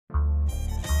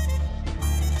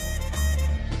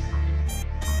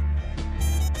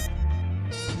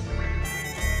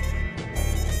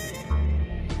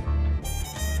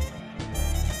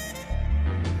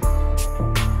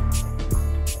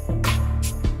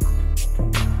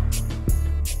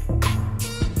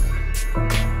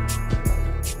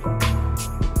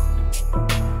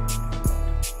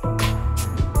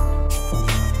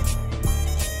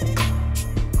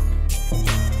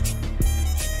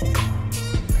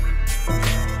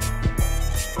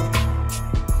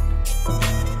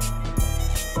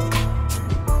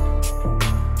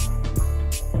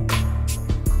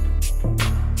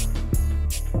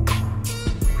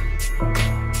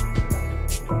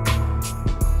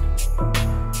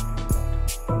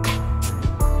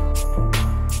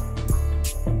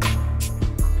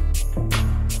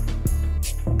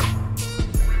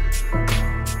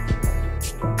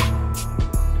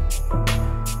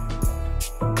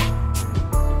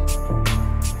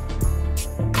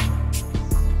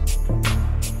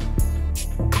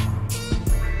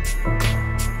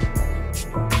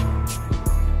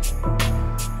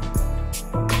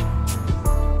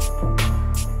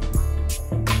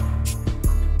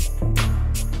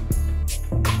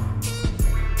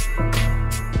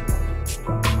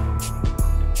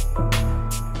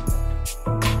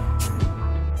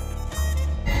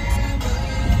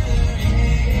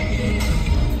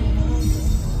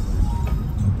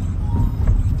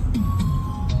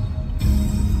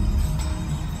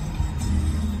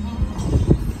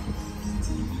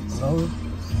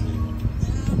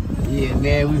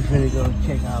man, we finna go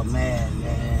check out Mad,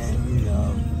 man. You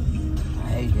know, I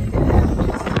hate that it happened.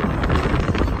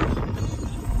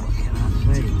 What can I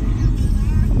say, man?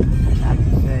 Nothing I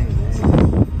can say, man.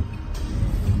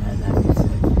 Nothing I can say.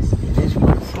 And this is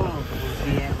where the song's gonna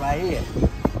be at right here.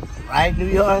 Right, New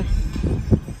York?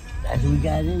 That's what we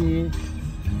got in here.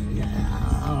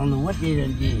 I don't know what they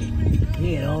done did.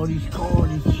 They had all these cars,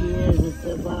 these chairs and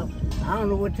stuff out. I don't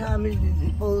know what time it's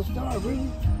supposed to start,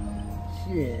 really.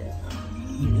 Shit.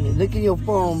 Look at your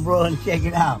phone, bro, and check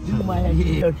it out. You might have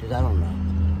hit churches. I don't know.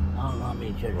 I don't know how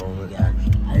many churches we got.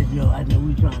 I know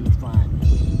we trying to find it.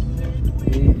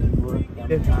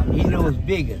 He knows it's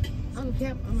bigger. I'm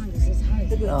Cap. I'm like, this is high.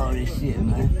 Look at all this shit,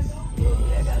 man. Yeah,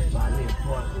 I gotta find me a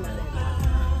park, man.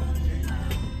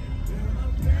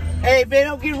 Hey, man,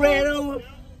 don't get ran over.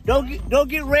 Don't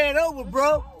get ran over,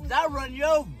 bro. Cause I run you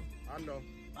over. I know.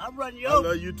 I run you over.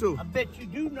 I love you too. I bet you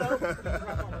do know.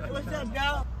 What's up,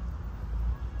 dog?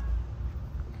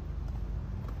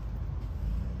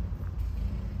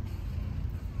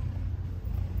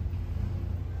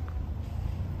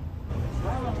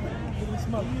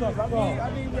 I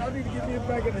need to get me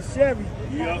back in the Chevy.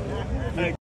 Yep.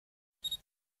 Hey,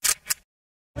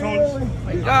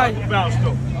 guys,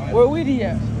 where WeeDog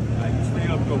at? You stay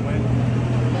up though, man.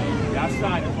 Yeah, I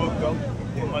signed the book though.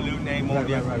 Put my little name on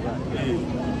there. Right. Yeah.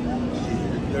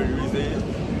 30 reasons.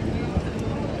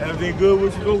 Everything good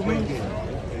with you, go, man?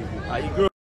 How you girl?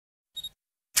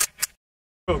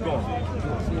 Girl going?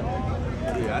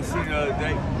 Yeah, I seen the other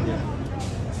day.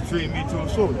 She treated me to a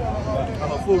soda.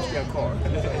 I'm a food stamp card.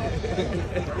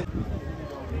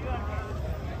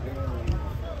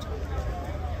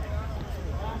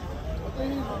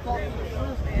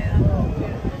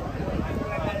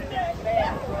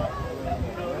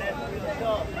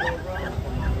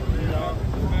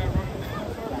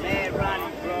 Man,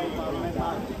 Ronnie, bro,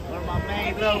 one of my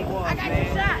main little boys,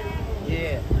 man. Shot.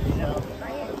 Yeah,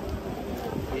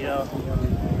 you know,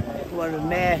 that's one of the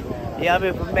man. Yeah, I'm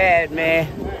here for Mad, man.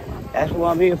 That's what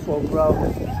I'm here for, bro.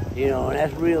 You know, and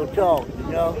that's real talk,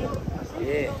 you know.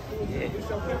 Yeah.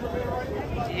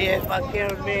 Yeah, it's my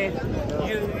cameraman.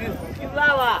 You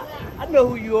LaLa. I know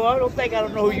who you are. Don't think I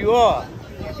don't know who you are.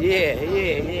 Yeah.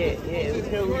 We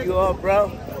know who you are,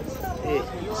 bro. Yeah.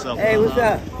 What's up, hey, what's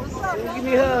up? Give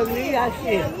me a hug, nigga. I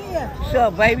shit. What's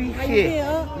up, baby? Shit.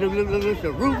 Look, it's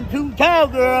a rootin' tootin' tall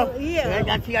girl.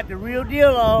 Yeah. She got the real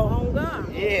deal on. Oh,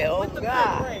 God. Yeah, oh,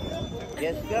 God.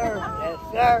 Yes, sir.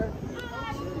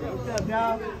 What's up,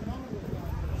 y'all?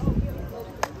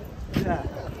 What's up?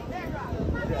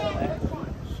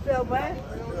 What's up, man?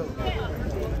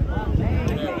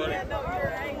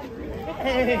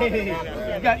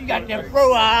 Hey, you got that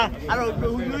fro eye. I don't know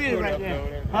who you is right there.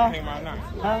 Huh?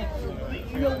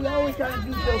 You know, we always try to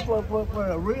do stuff for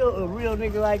a real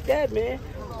nigga like that, man.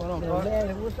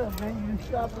 Man, what's up, man? You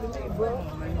sharper than me, bro.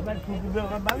 I'm about to put you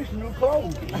up. I'm about to new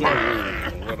clothes.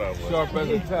 Sharp as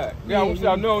a tack. Yeah, I wish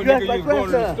y'all know, nigga, you going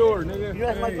to the store, nigga. You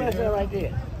that's my grandson right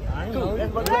there. Cool,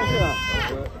 that's my grandson.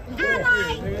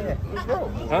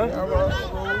 Huh?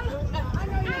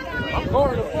 I'm going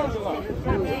to the front lot.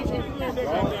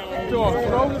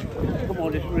 Come on,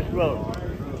 this road.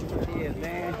 Yeah,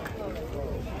 man.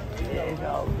 Yeah, it's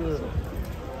all good.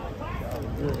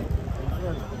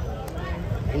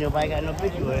 Ain't nobody got no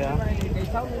picture with it, huh?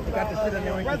 You got to sit on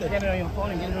your brother. Get it on your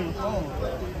phone and get it on your phone.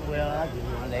 Well, I just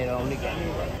want later on to get it.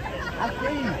 I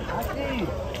see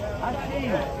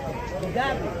you. You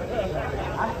got me.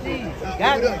 I see you.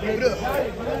 Got me, baby. You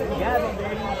got me,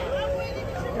 baby.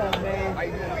 What's up, man? How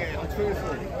you doing, man? I'm twin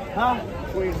soon. Huh?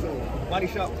 Twin soon. Body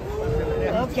shop.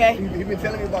 Okay. He been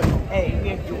telling me about you. Hey,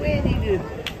 if Twin need to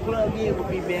plug in with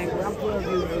me, man, because I'm plugged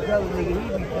in with this other nigga, he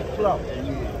be too slow.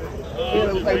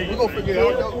 We're going to figure it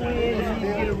out, though. Twin, you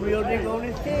get a real nigga on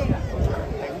this team.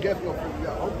 We definitely going to figure it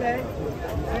out. Okay.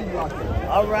 See you out there.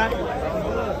 All right.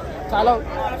 Tila.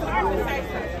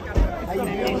 How you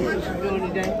doing? What you doing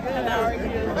today?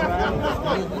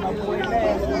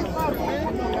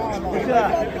 What's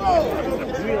up?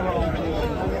 Real homie.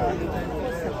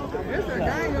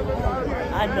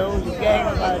 I know the gang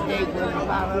about a day for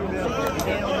about 100.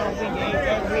 They don't know me, they ain't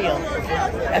that real.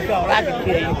 That's all I can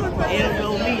tell you. They don't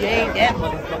know me, they ain't that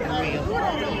motherfucking real.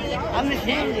 I'm just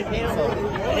saying that they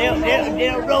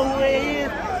don't know who it is.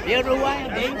 They don't know why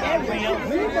they ain't that real.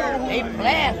 They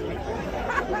plastic.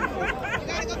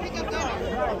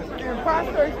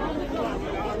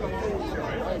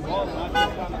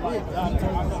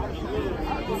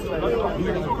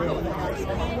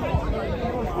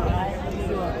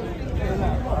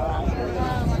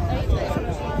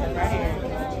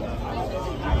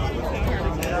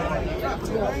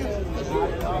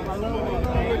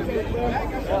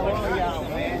 How are y'all,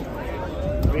 man?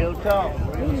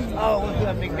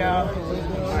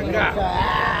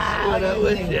 What up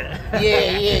with you?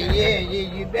 Yeah,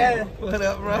 you better. What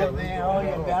up, bro? Man, all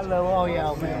y'all, I love all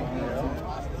y'all, man.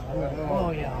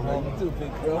 All y'all, man. You too,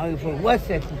 big bro. I'm from what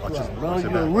section you from? Bro, you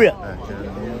a rip.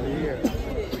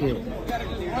 Shit.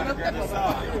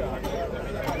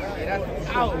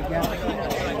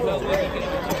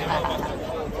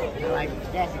 Like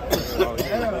that. Oh,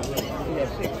 yeah. That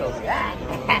 6 over.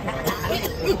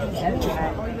 That's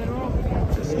right.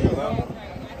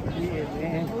 Yeah,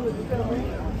 man.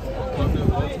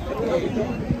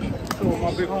 So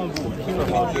my big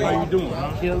homeboy. How you doing,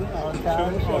 huh? Chilling all the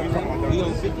time. We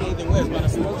on 58th and West,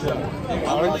 man.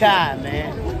 All the time,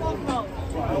 man.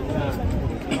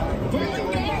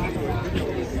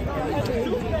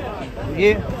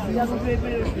 Yeah.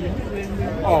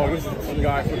 Oh, this is some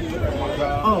guy from my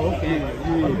job. Oh, okay.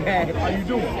 Yeah. How you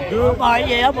doing? Good? I'm all right,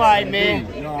 yeah, I'm all right, man.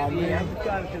 No, man. I'm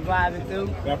trying to survive it, too.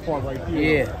 That part right there.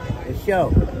 Yeah, for sure.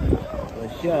 For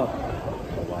sure.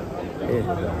 Yeah.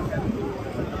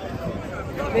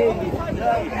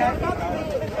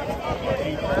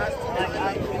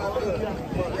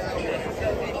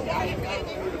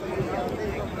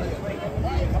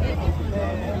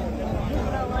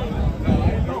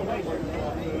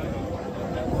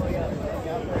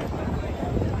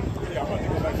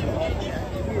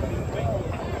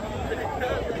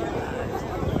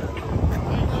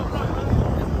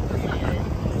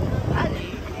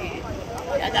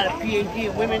 I got a PhD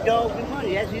in women, dogs, and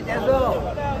money. That's it, that's all.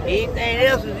 Anything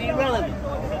else is irrelevant.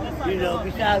 You know,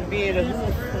 besides being a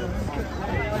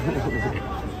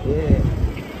yeah.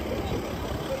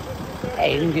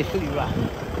 Hey, let me get SleepRoc.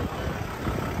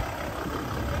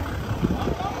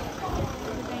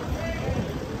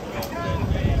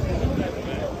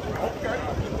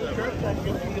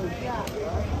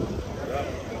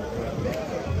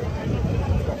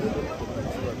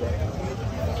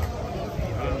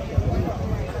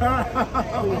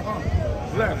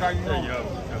 Black, how you doing? Yeah.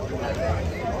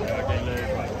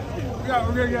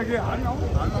 I know.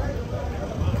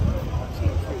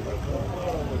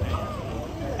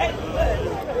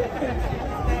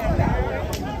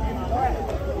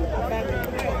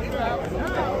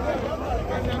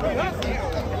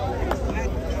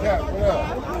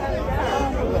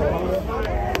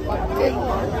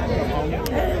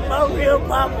 My real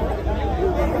papa.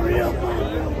 My real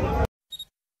papa.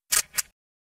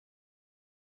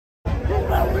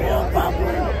 My real papa.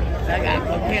 I got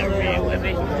no camera with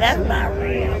me. That's my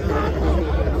real papa.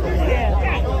 Yeah.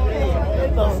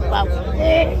 That's my papa.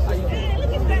 Yeah.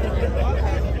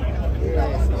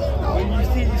 When you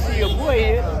see your boy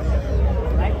here,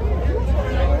 right?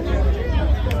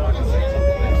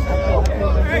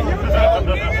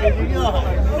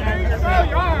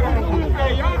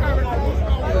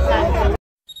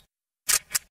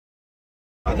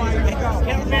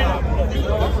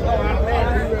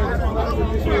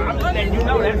 You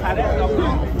know that's how that goes.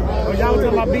 Oh, y'all was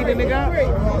talking about beating the nigga up?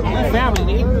 My family,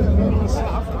 nigga.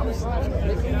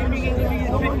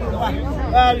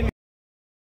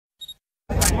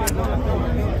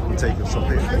 I'm taking some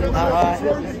pictures.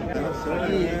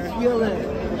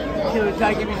 She'll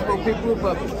try to give me some people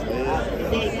puppies.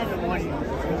 He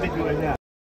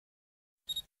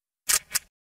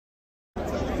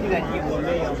got to get one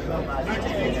lay on somebody.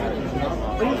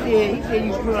 But he said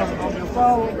you put on your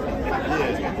phone.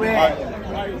 Yeah. Where?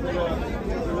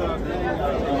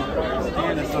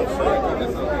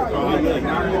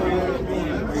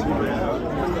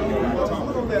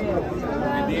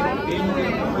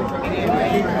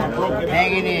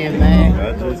 Hang it in, man. I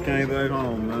just came back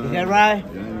home, man. Is that right?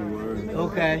 January.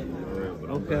 Okay.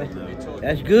 Okay.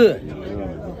 That's good.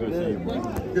 Good.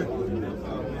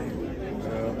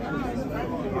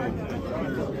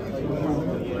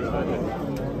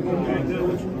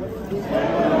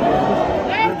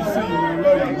 Hey, so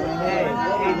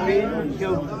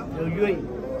you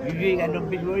ain't got no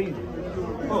bitch for either.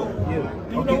 Oh, Yeah.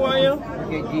 you know who I am?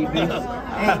 Okay, GB. Hey,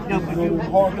 no, but you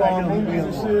Hardcore movies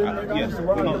and shit. Yes.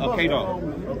 Keita. Okay.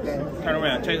 Turn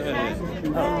around. Chase that.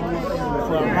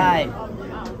 Well, hi.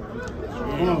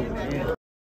 Yeah.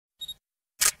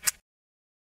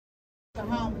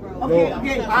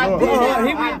 Okay. I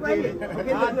did.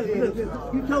 Okay, look.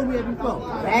 You told me that before.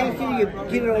 I ain't seen you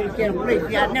get it on the camera plate.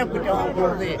 See, I never put your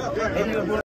homegirl there.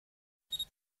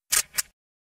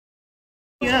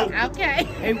 Okay.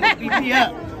 Hey, beat me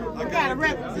up. I gotta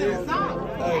represent the song.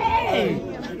 Hey.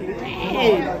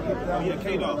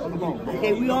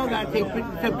 Okay, we all gotta take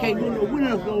pictures. Okay, we don't know when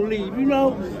else gonna leave. You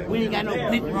know, we ain't got no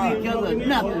pictures of each other or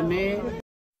nothing, man.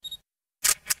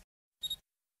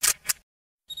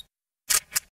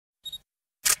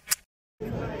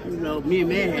 You know, me and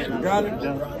Man had got it.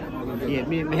 Yeah,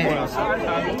 me and Man.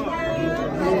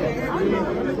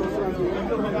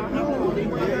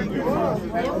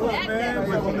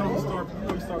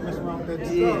 mess around with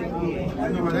that Yeah. I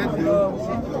know how that do.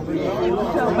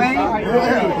 What's up, man?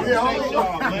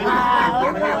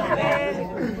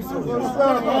 What's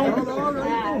up, homie?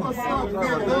 What's up, big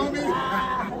homie?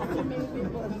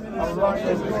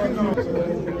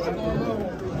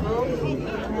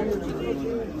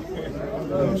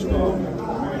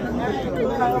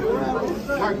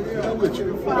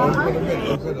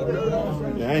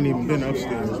 Yeah, I ain't even been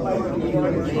upstairs.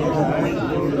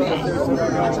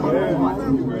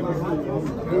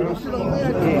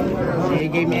 Yeah, he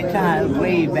gave me a time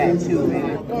way back too,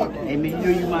 man. Hey, man, you know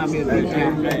you remind me of Big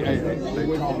Time.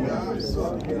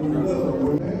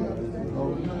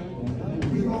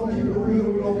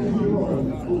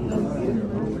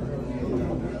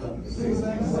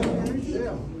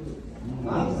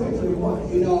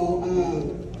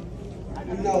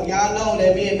 Y'all know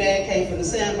that me and Man came from the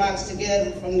sandbox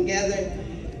together,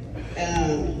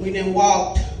 we then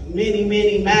walked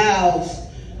many miles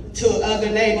to other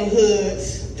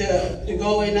neighborhoods, to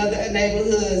go in other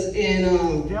neighborhoods,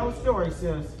 and Tell a story,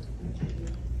 sis.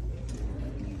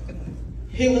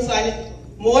 he was like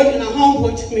more than a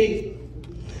homeboy to me.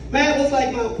 Man was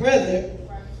like my brother.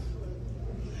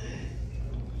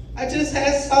 I just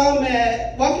saw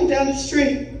Matt walking down the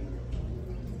street.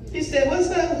 He said, "What's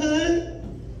up, hood?"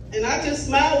 And I just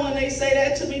smile when they say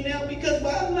that to me now, because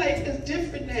my life is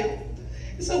different now.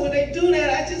 And so when they do that,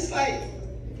 I just like,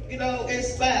 and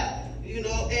smile,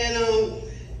 and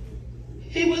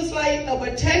he was like a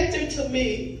protector to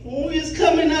me when we was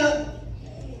coming up.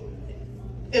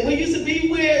 And we used to be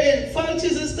in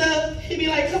functions and stuff. He'd be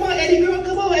like, "Come on, Eddie girl,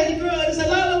 come on, Eddie girl." There's a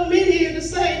lot of them in here, the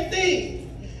same thing.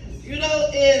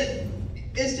 And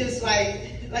it's just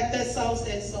like that song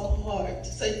said, so hard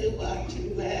to say goodbye to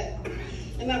you, Matt.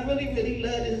 And I really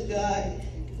love this guy.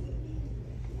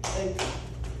 Thank you.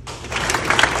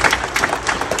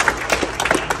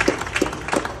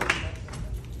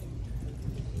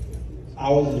 I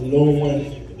was the little one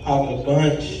out of the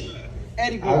bunch.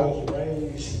 Eddie I girl. was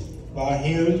raised by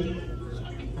him,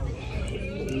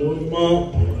 Little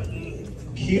Mump,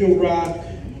 LilKeitaRoc,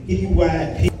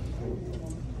 EYP.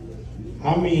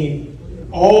 I mean,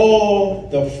 all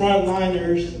the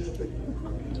frontliners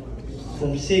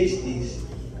from 60s,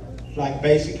 like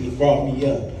basically brought me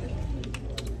up.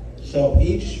 So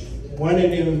each one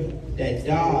of them that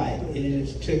died, it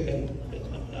just took a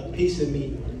piece of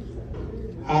me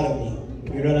out of me.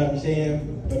 You know what I'm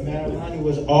saying? But Ronnie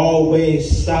was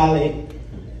always solid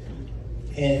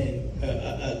and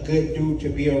a good dude to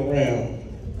be around.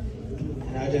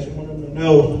 And I just want him to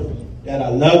know that I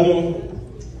love him,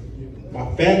 my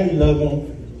family love him,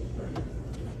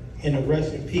 and to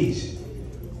rest in peace.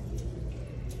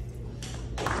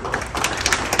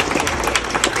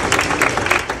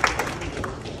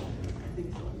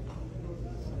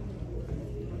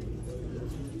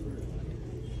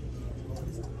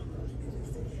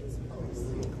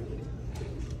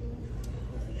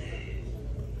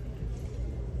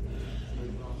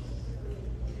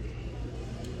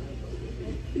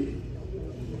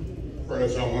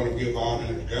 First, I want to give honor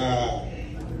to God,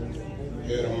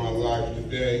 head of my life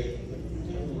today,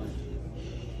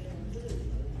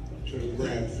 to the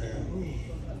Grant family.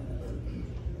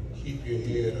 Keep your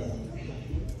head up.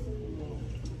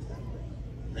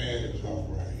 Man is all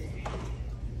right.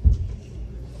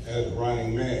 As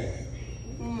Ronnie mad,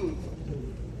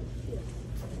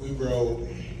 we rode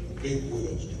big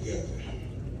wheels together.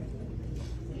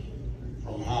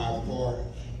 From Hyde Park,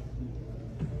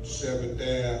 7th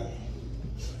Ave,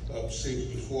 up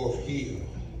 64th Hill,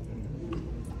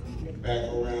 back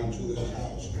around to his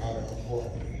house, out of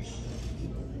apartments.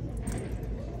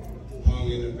 Hung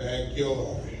in the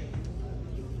backyard,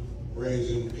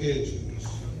 raising pigeons.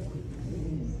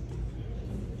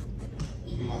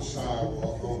 My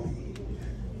sidewalk homie,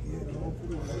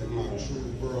 that's my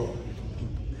true bro.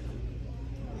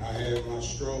 I had my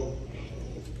stroke,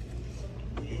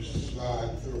 used to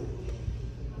slide through,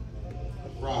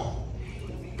 rock.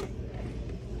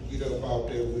 Get up out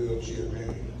that wheelchair,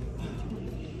 man.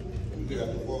 You got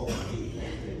to walk here.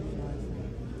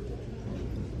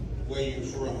 Where you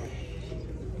from?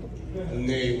 The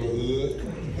neighborhood.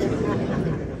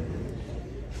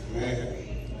 Man,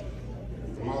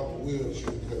 I'm out the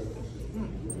wheelchair, cuz.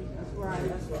 That's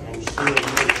right. I'm still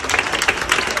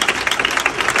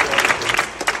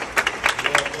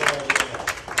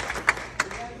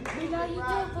We know you do,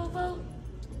 boo-boo.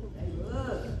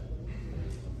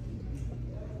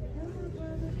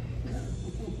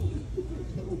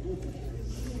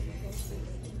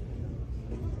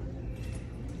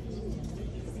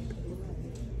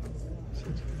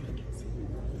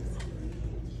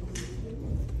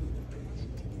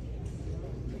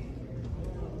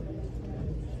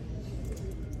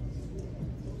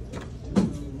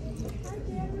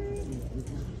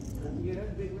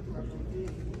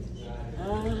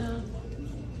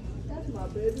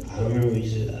 I remember we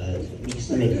used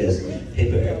to make this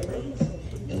paper airplanes,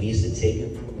 and we used to take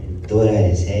him and throw it at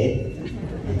his head.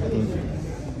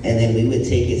 And then we would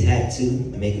take his hat too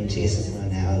and make him chase us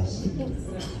around the house.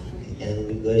 And then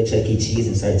we'd go to Chuck E. Cheese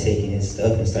and start taking his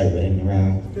stuff and start running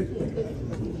around.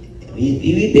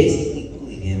 We basically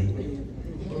bullied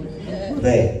him,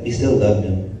 but we still loved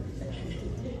him.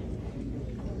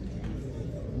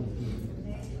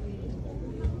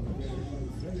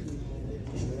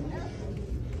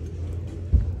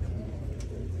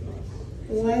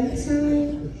 One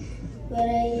time, when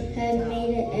I had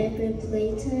made an epic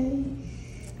playtime,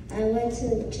 I went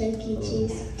to Chuck E.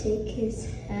 Cheese to take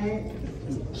his hat,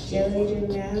 show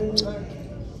it around.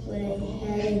 When I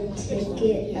had a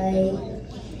ticket, I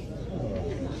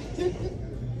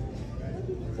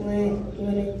went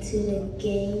into the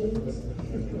games.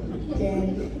 Then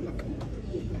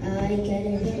I got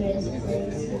in first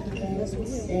place and got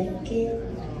second.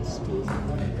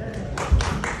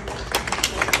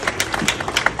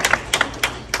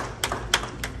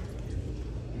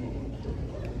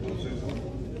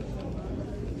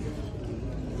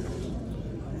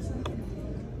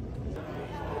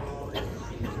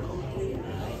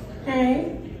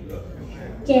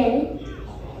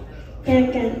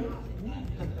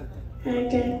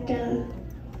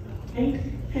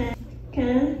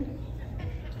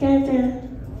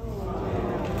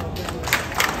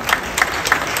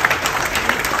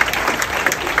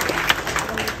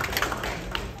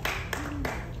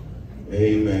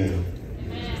 Amen.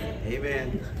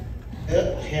 Amen.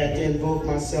 Had to invoke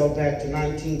myself back to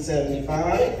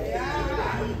 1975.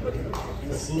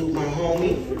 To salute my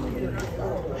homie.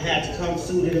 I had to come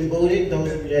suited and booted.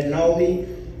 Those of you that know me,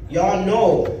 y'all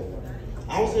know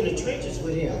I was in the trenches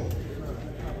with him.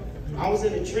 I was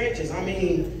in the trenches. I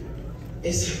mean,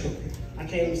 it's, I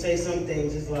can't even say some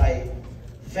things. It's like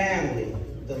family,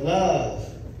 the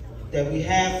love that we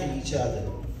have for each other.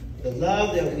 The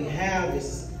love that we have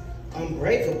is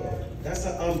unbreakable. That's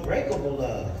an unbreakable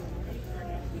love.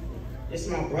 It's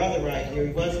my brother right here.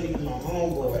 He wasn't even my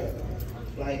homeboy.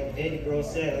 Like Eddie Bro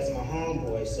said, that's my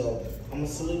homeboy. So I'm gonna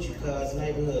salute you, cuz,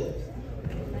 neighborhood.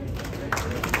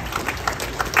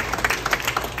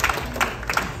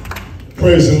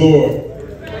 Praise the Lord. You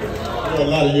know, a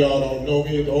lot of y'all don't know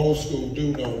me. The old school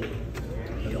do know me.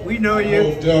 We know you.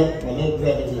 My little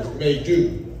brother was may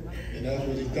do. And that's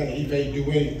what he think. He may do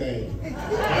anything.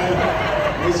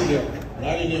 Listen to him.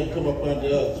 Ronnie didn't come up under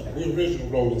us. We're original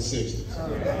rolling 60s.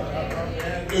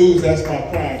 News, that's my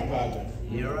crime partner.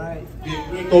 You're right.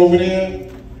 BigRick over there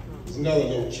is another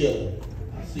little killer.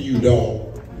 I see you,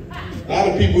 dog. A lot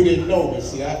of people didn't know, but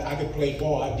see, I could play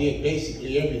ball. I did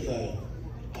basically everything.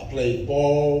 I played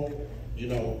ball, you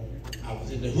know, I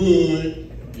was in the hood,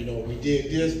 you know, we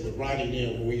did this, but Ronnie and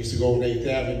them, when we used to go on 8th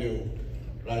Avenue,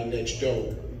 right next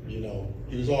door, you know,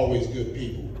 he was always good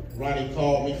people. Ronnie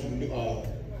called me from,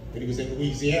 when he was in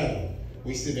Louisiana.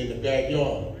 We sitting in the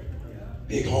backyard.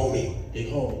 Big homie,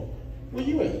 where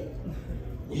you at?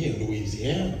 We in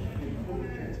Louisiana.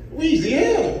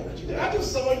 Louisiana? I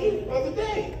just saw you the other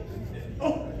day.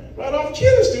 Oh, right off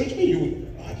Keithstone. What you mean you?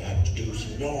 I got to do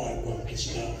some yard work and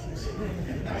stuff.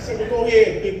 I said, well, go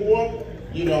ahead, big boy.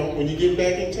 You know, when you get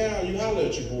back in town, you holler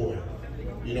at your boy.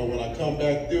 You know, when I come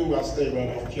back through, I stay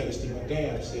right off Keithstone, my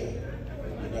damn self.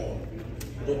 You know,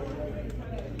 but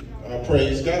I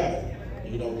praise God.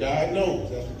 You know, God knows.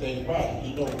 That's the thing about it.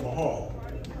 He knows my heart.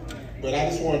 But I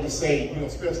just wanted to say, you know,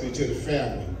 especially to the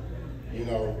family, you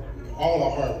know, all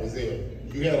our heart was there.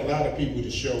 You had a lot of people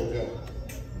that showed up.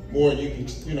 More than you can,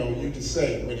 you know, you can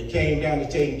say. When it came down to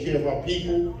taking care of our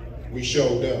people, we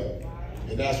showed up.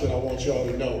 And that's what I want y'all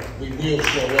to know. We will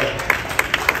show up.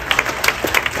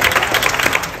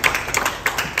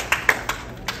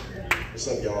 What's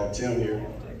up, y'all? Tim here.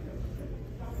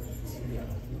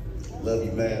 Love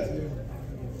you, man.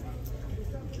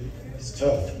 It's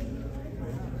tough.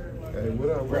 Hey, what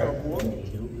up, boy?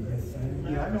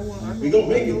 We gonna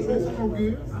make it,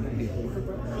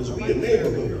 because we a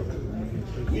neighborhood.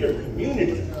 We are a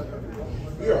community.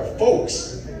 We are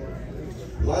folks.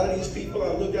 A lot of these people,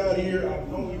 I look out here, I've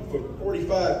known you for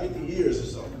 45, 50 years or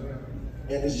so.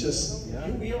 And it's just,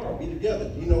 here we are, we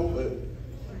together, you know, but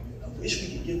I wish we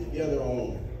could get together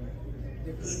on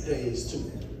good days too.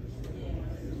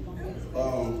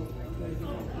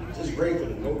 Just grateful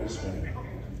to know this man.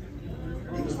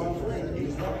 He was my friend, he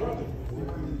was my brother.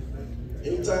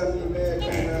 Anytime the man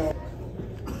came out,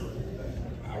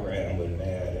 I ran with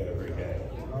mad every day.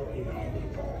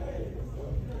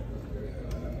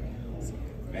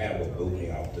 Man would boot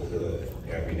me off the hood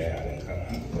every day. I didn't come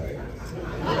out and play.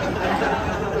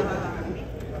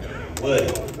 Would.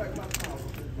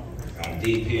 I'm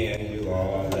DPing you,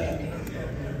 all that.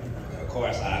 Of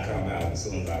course, I come out as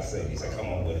soon as I say, he said, come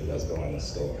on with it, let's go in the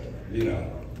store, you know.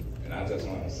 And I just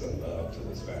want to send love to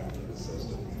his family, his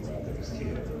sister, his brother, his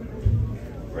kid,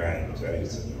 Granny,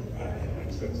 Jason,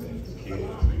 his kids, you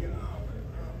know.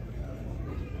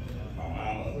 My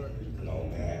mama, no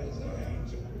man is an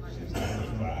angel. She's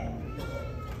 95.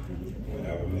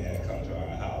 Whenever man comes to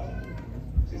our house,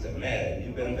 she said, man,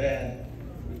 you been bad?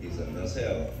 He said, Miss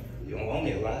Hell, you don't want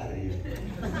me to lie to you.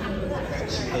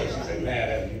 And she looked, she said, man,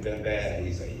 have you been bad? And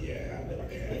he said, yeah, I've been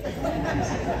bad.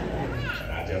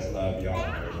 And I just love y'all,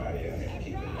 everybody in here,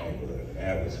 keep the neighborhood,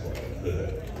 that was for the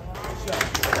hood.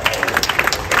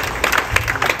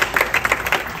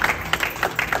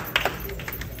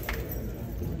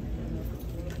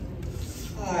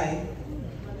 Hi,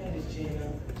 my name is Gina.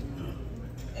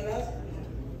 And as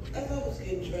I was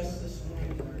getting dressed this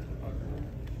morning,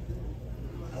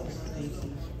 I was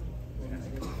thinking,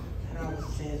 and I was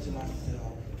saying to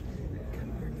myself,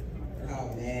 how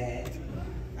mad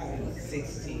I was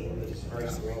 16 with his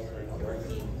first girlfriend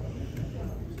working.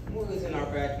 When we was in our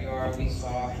backyard, we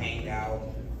saw hang out,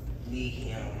 me,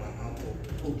 him, my Uncle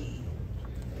Pookie,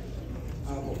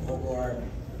 Uncle Bogart,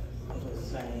 Uncle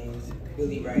Sains,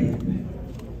 Billy Ray.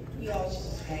 We all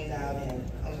just hang out, and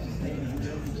I was just thinking, how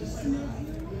just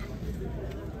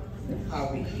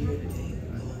how we here today,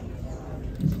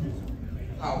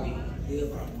 how we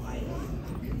live our life,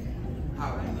 how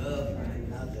we love one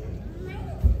another.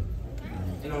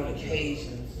 And on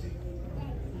occasions,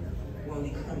 when we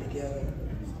come together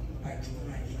like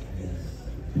tonight like this,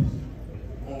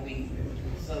 when we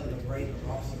celebrate the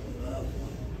loss of a loved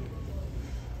one,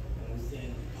 when we say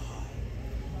goodbye,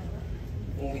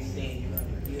 when we say you're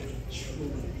gonna really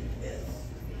truly be best.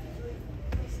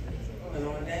 And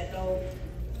on that note,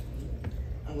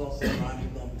 I'm gonna say Ronnie,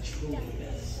 you're gonna be truly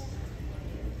best.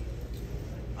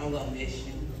 I'm gonna miss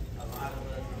you. A lot of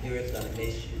us here is gonna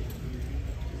miss you.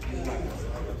 You're like a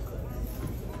brother.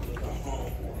 You're a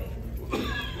homeboy.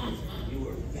 You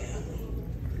were family.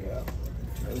 Yeah.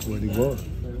 That's what he was.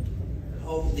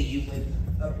 Hopefully you went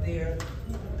up there,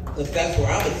 because that's where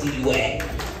I'm gonna see you at.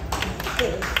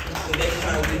 The next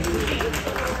time we do it.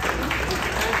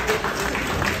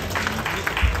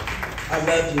 I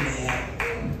love you, man.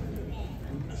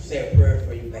 I say a prayer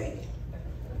for you, baby.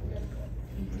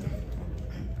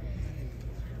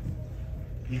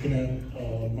 You can have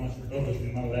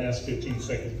my last 15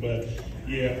 seconds, but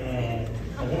yeah,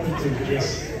 I wanted to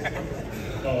just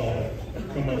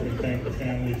come up and thank the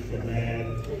family for Mad.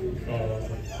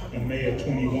 In May of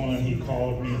 21, he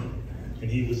called me, and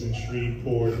he was in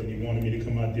Shreveport, and he wanted me to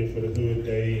come out there for the Hood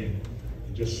Day and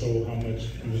just show how much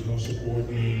he was going to support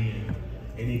me,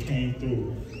 and he came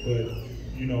through. But,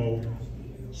 you know,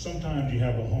 sometimes you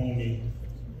have a homie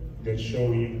that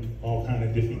show you all kind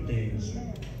of different things,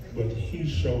 but he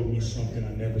showed me something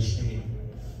I never seen.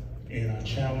 And I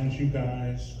challenge you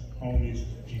guys, homies,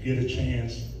 if you get a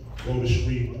chance, go to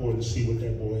Shreveport and see what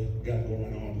that boy got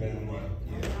going on down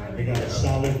there. They got a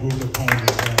solid group of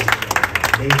homies down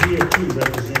there. They're here too,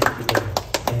 representing today.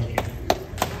 Thank you.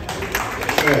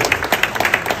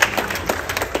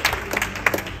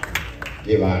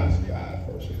 Give honor to God,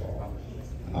 first of all.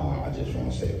 I just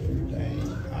want to say a few things.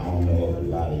 I don't know if a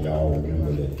lot of y'all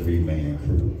remember the three-man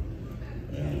crew.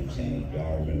 You know what I'm saying?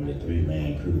 Y'all remember the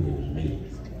three-man crew? It was me.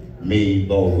 Me,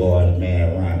 Bogart, and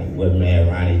Mad Ronnie. What Mad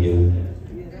Ronnie do?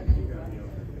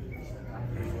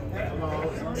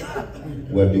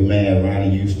 What do Mad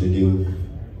Ronnie used to do?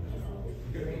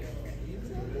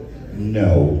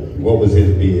 No. What was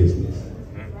his business?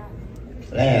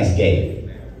 Landscape.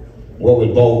 What was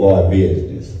Bogart's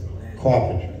business?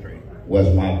 Carpentry. What's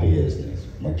my business?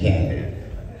 Mechanic.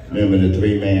 Remember the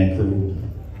three-man crew?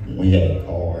 We had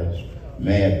cars.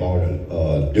 Mad bought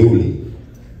a dually.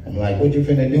 I'm like, what you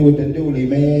finna do with the dually,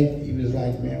 man? He was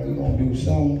like, man, we gonna do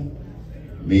something.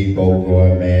 Me,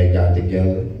 Bogart, Mad got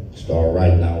together, started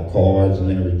writing out cards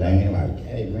and everything. Like,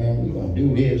 hey, man, we gonna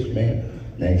do this, man.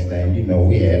 Next thing you know,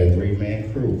 we had a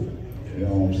three-man crew. You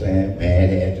know what I'm saying? Mad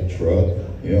had the truck.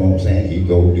 You know what I'm saying? He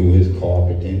go do his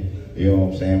carpeting. You know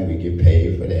what I'm saying? We get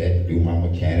paid for that. Do my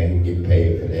mechanic, we get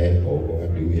paid for that.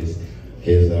 Bogart do his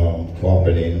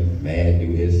carpeting. Mad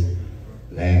do his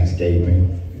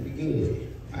landscaping. We good.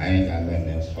 I ain't got nothing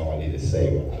else hardly to say,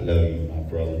 but I love you, my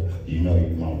brother. You know you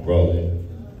my brother.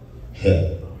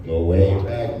 Hell, go way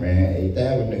back, man. 8th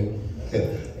Avenue.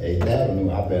 8th Avenue.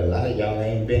 I bet a lot of y'all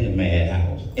ain't been in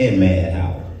Madhouse.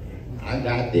 I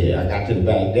got there. I got to the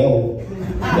back door.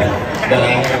 But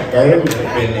I had birds up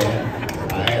in there.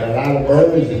 I had a lot of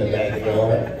birds in the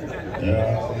backyard. You know what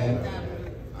I'm saying?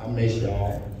 I miss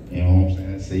y'all. You know what I'm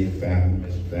saying? See the family,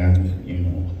 miss the family, you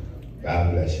know. God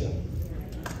bless you.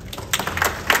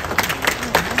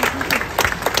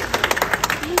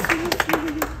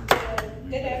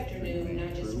 Good afternoon.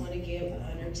 I just want to give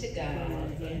honor to God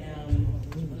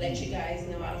and let you guys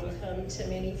know I don't come to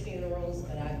many funerals,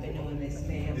 but I've been on this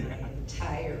man my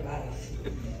entire life.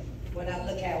 When I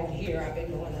look out here, I've been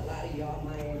knowing a lot of y'all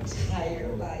my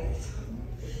entire life.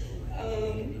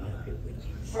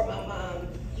 For my mom,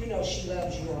 you know she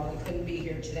loves you all. Couldn't be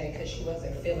here today because she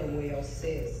wasn't feeling well,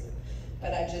 sis.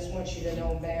 But I just want you to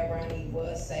know Bad Ronnie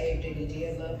was saved and he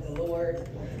did love the Lord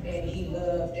and he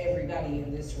loved everybody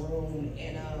in this room.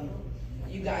 And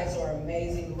you guys are an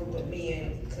amazing group of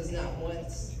men because not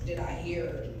once did I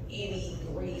hear any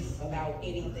grief about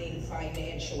anything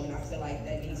financial, and I feel like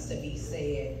that needs to be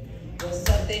said. When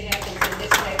something happens in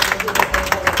this neighborhood,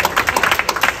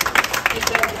 it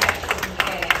doesn't have to be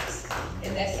asked.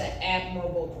 And that's an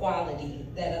admirable quality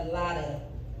that a lot of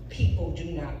people do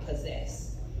not possess.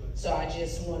 So I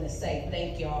just want to say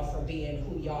thank y'all for being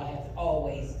who y'all have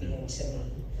always been to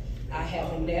me. I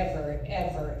have never,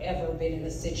 ever, ever been in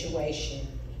a situation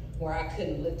where I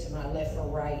couldn't look to my left or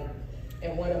right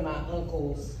and one of my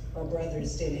uncles or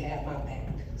brothers didn't have my back.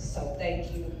 So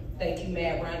thank you. Thank you,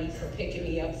 Mad Ronnie, for picking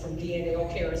me up from DNL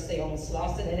Carousel on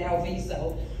Slauson and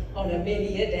Alviso on a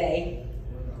many a day.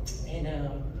 And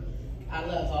I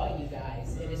love all you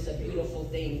guys. And it's a beautiful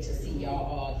thing to see y'all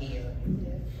all here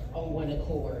on one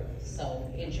accord. So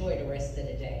enjoy the rest of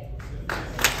the day.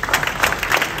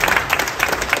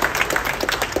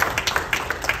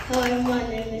 Hi, my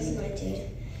name is Majid.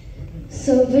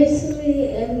 So basically,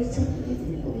 every time we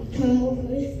come over,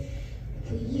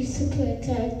 we used to play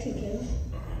tag together.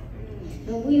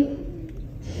 And we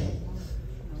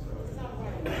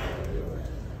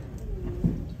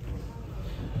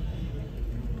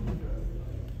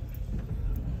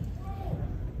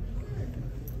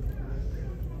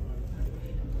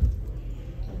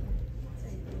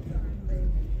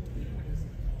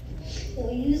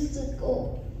used to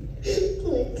go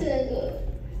play tag.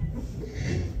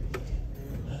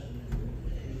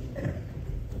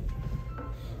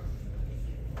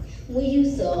 We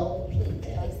used to all play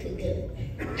tag together.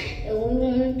 And we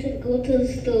wanted to go to the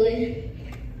store.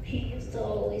 He used to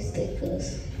always take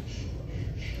us.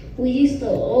 We used to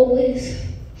always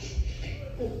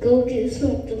go get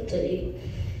something to eat.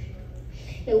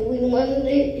 And we wanted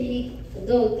it, he would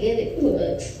go get it for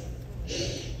us.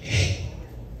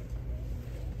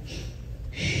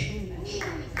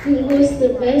 He was the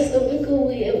best uncle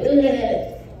we ever had.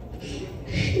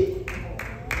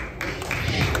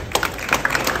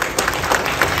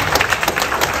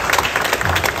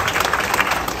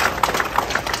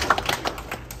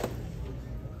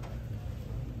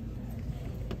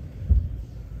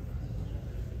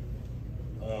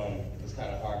 It's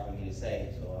kind of hard for me to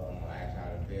say, so I ask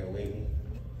y'all to bear with me.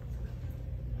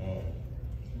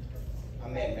 I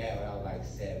met Matt when I was like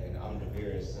 7. I'm the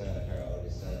Vera's son, her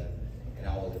oldest son, and I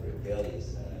was a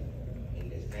rebellious son in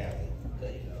this family.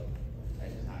 But you know,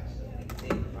 that's just how some niggas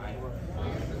think, right?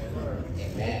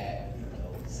 And Matt, you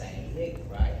know, same nigga,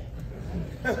 right?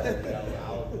 So you know, I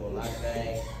was doing my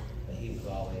thing, but he was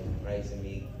always embracing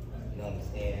me, you know what I'm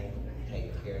saying,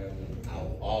 taking care of me. I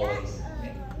was always.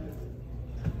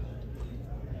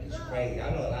 It's crazy. I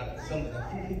know a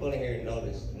few people in here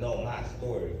know my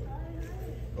story,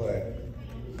 but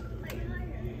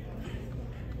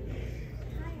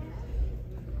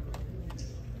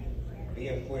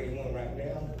being 41 right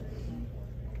now,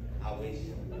 I wish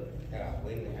that I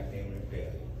wouldn't have been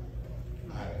rebellious.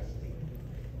 Honestly,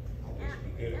 I wish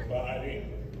we could have fought it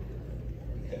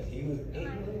because he was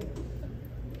ignorant,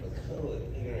 but so was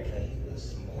ignorant because he was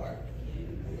smart.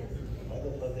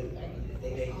 Motherfuckers,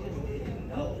 they just didn't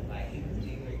know. Like, he was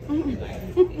ignorant, like,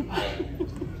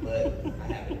 but I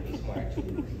happen to be smart too.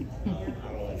 I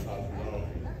don't want to talk too long.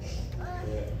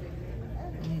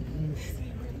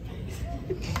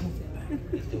 But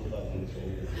he's still fucking with you.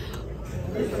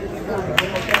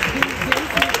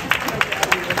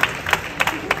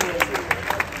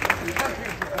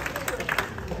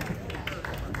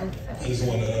 I just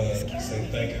want to say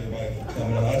thank everybody for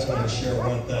coming on. I just want to share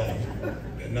one thing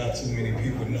that not too many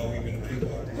people know, even the people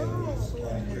I deal with.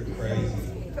 Probably pretty crazy.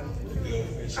 Bill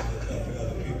Fish, a couple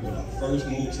other people. When I first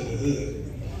moved to the hood,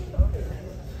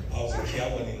 I was a kid. I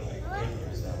wasn't even like 8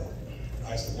 years old. I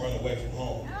used to run away from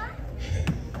home.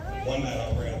 One night I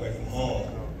ran away from home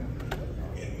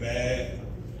and Mad,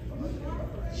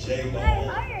 J-Bone,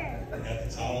 at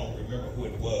the time I don't remember who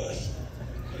it was.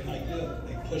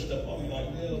 They pushed up on me like,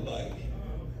 like,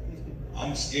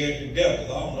 I'm scared to death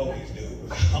because I don't know these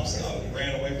dudes. I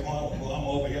ran away from home. I'm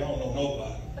over here, I don't know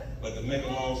nobody. But to make a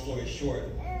long story short,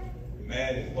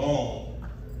 Mad and Bone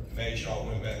made made sure I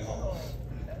went back home.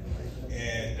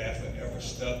 And that forever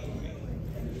stuck with me,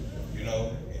 you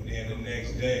know. And then the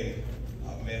next day,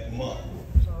 I met Mump.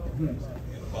 And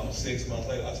about 6 months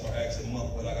later, I started asking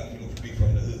Mump what I got to do to be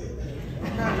from the hood.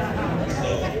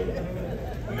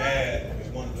 So, Mad was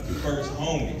one of the first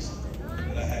homies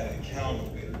that I had an encounter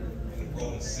with in the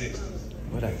rolling 60s.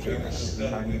 What I forever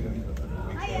stuck with me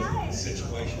because of the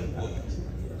situation it was.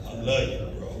 I love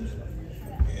you, bro.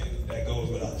 And that goes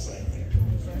without saying.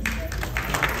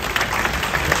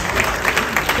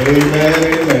 Amen,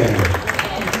 amen.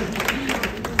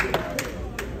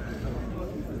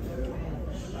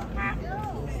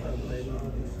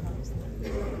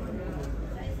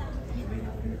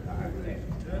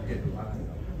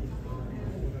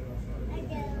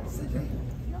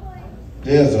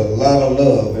 There's a lot of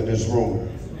love in this room.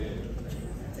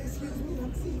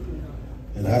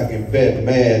 And I can bet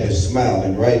Mad is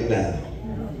smiling right now.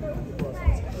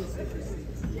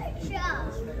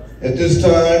 At this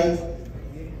time,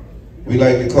 we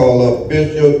like to call up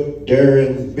Bishop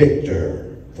Darren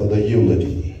Victor for the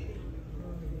eulogy.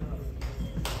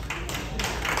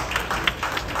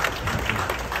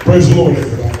 Praise the Lord,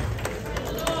 everybody.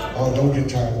 Oh, don't get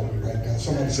tired of me right now.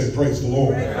 Somebody say, praise the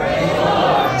Lord.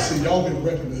 I see y'all been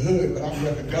repping the hood, but I'm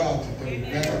repping God today,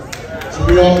 man. So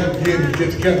we all again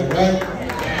get together, right?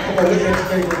 Come on, look at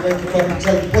your neighbor and wake you up and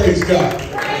tell you, praise God.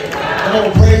 Come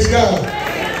on, praise God.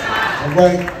 All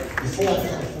right, before I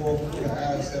come forward, we're going to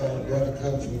ask that our brother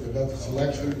comes with another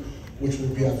selection, which will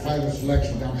be our final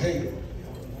selection. Now, hey,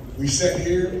 we sat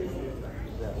here,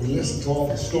 we listened to all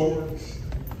the stories,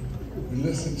 we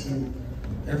listened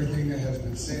to everything that has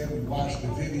been said, we watched the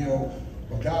video,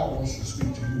 but God wants to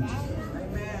speak to you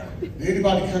today. Did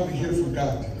anybody come to hear from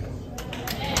God today?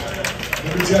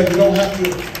 Let me tell you, you don't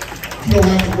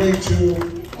have to wait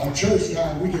till our church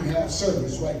time. We can have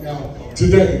service right now,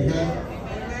 today, man.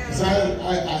 Because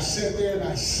I sit there and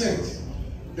I sense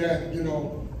that, you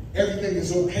know, everything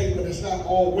is okay, but it's not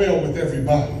all well with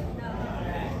everybody.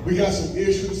 We got some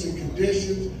issues and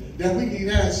conditions that we need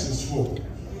answers for.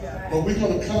 But we're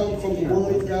going to come from the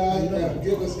Word of God and that'll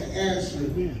give us the answer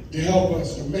to help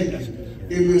us to make it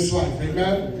in this life.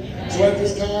 Amen? So at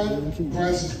this time,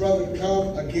 Christ's brother to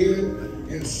come again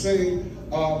and sing,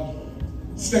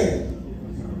 Stand.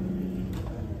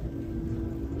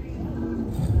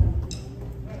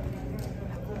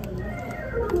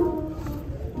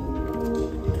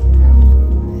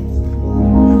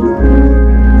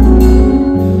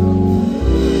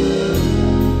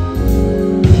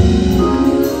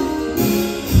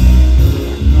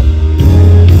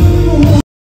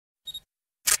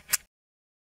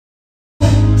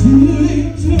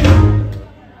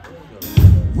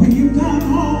 When you come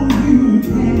home, you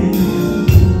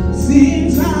can see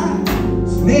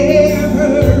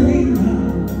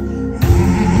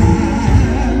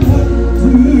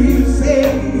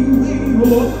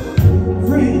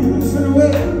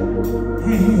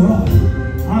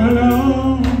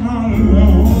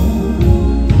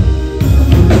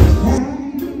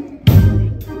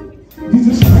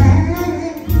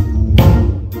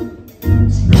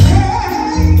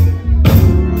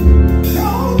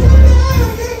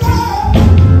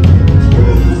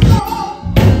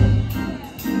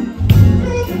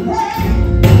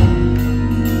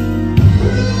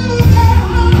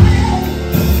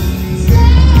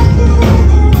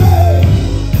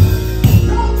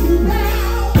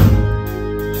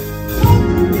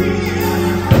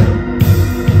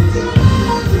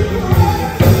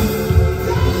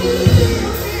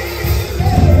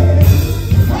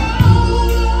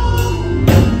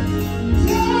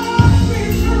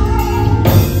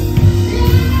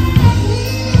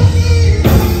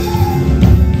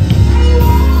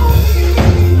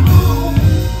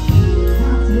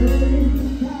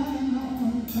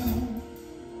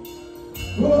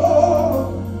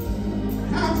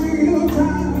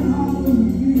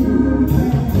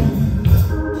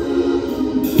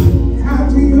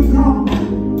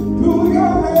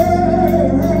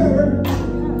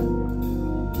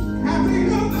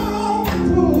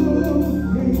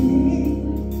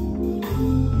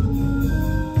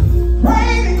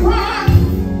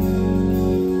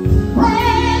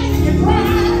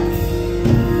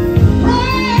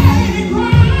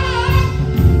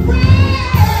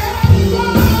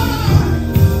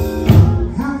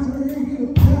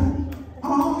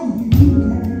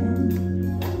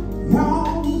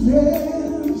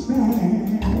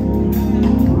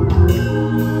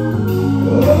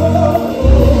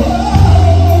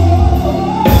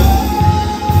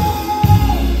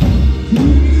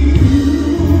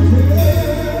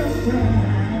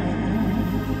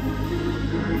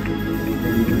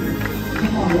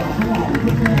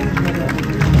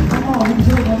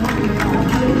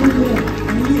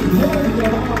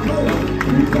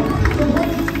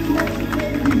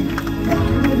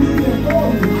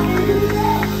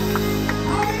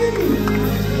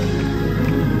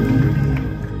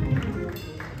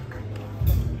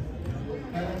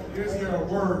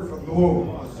glory.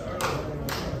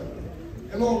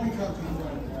 And Lord, we come to you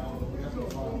right now.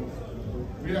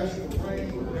 We ask you to rain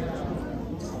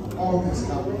down all this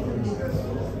congregation.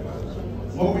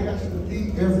 Lord, we ask you to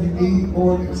meet every need.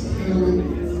 Lord, there's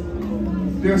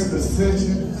healing. There's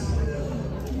decisions.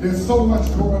 There's so much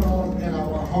going on in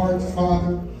our hearts,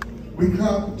 Father. We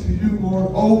come to you,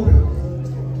 Lord,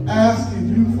 open, asking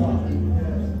you, Father,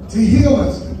 to heal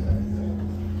us today.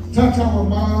 Touch our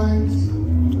minds,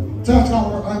 touch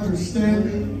our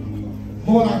understanding.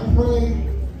 Lord, I pray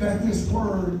that this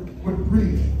word would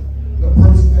reach the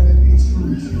person that it needs to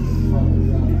reach.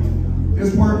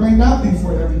 This word may not be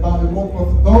for everybody, Lord, but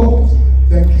for those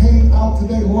that came out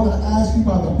today, Lord, I ask you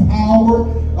by the power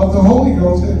of the Holy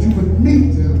Ghost that you would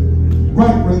meet them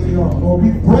right where they are. Lord,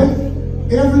 we break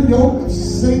every yoke of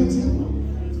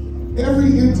Satan,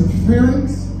 every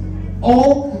interference,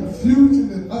 all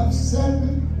confusion and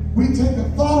upsetment. We take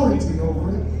authority over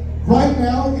it right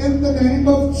now in the name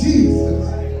of Jesus.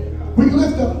 We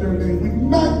lift up your name. We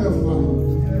magnify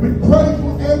you. We praise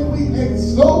you and we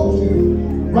exalt you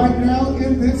right now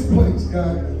in this place,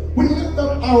 God. We lift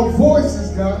up our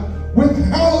voices, God, with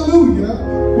hallelujah,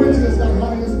 which is the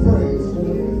highest praise.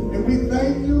 And we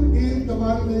thank you in the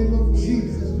mighty name of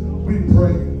Jesus. We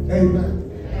pray. Amen.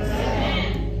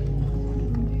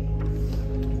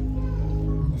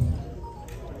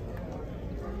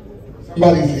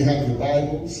 Somebody, if you have your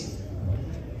Bibles,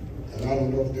 and I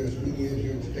don't know if there's reading in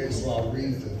here today, so I'll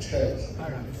read the text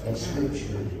of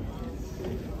Scripture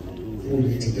for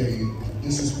you today.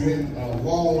 This has been a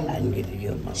long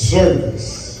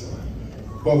service,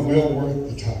 but well worth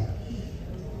the time.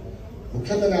 We're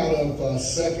coming out of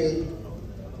 2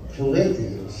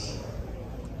 Corinthians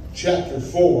chapter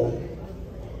 4,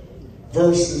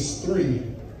 verses 3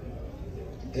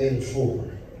 and 4.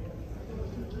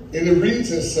 And it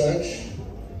reads as such,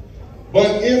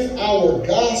 but if our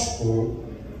gospel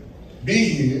be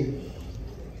hid,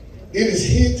 it is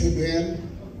hid to them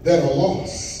that are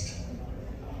lost,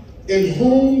 in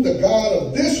whom the God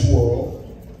of this world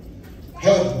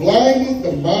hath blinded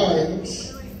the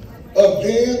minds of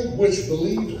them which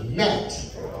believe not,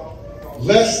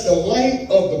 lest the light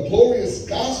of the glorious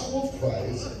gospel of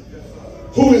Christ,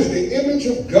 who is the image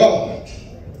of God,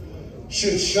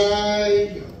 should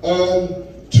shine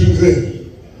unto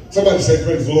them. Somebody say,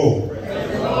 praise the Lord.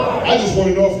 I just want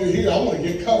to know if you're here. I want to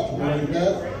get comfortable right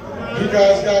now. You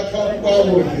guys got comfortable? I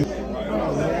want to get.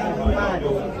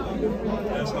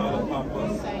 That's how it pop up.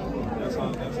 That's how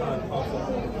it pop up.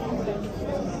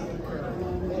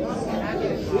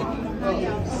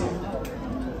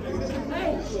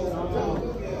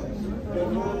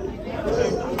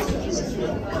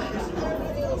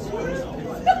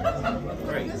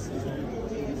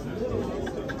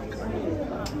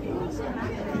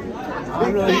 I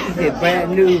don't know if you said bad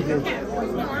news.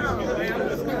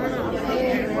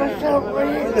 What's up,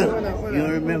 Rita? You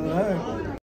don't remember her?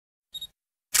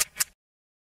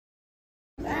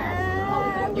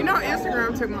 You know,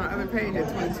 Instagram took my other page at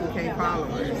 22K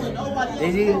followers.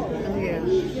 Did you? Yeah.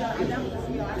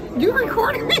 You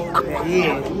recording me?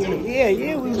 Yeah.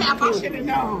 Cap, I should have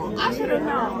known. I should have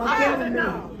known.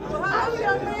 How you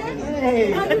doing, man?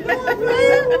 Hey. How you doing,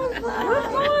 man? What's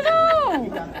going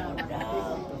on?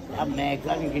 I'm mad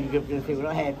because I didn't get to say what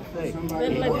I had to say.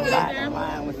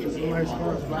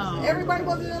 Everybody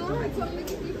goes to the line, so they can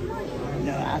keep quiet.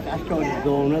 No, I started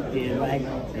going up there, right,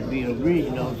 and being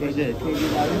original. Say, look,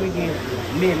 let me get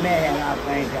me and Matt had our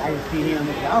thing. I just see him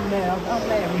and say, I'm mad.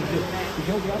 He said,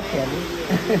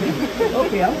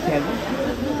 okay, I'm Kevin.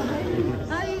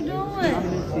 How you doing?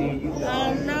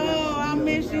 Oh no, I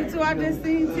miss you too. I just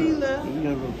seen Tila. You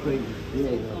know, real crazy.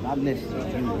 Yeah, I miss you,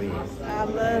 Red. I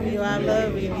love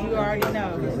you. You already know.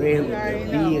 Red, You already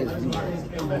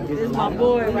know. This is my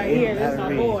boy right here. This is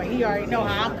my boy. He already know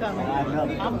how I'm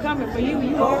coming. I'm coming for you.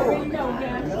 You already know,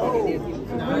 guys. I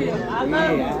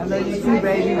love you. I love you too,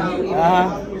 baby.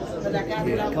 Yeah,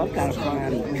 I'm kind of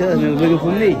fine. Cousin was looking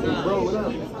for me.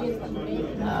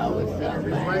 What's up,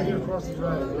 man?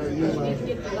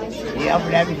 Yeah, I'm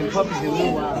gonna have you some puppies in a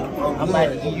little while. I'm about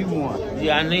to give you one.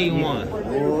 Yeah, I need one.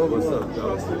 Oh, what's up,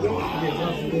 dog?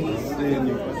 Seeing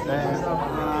you for time.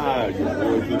 Ah, you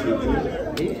boys looking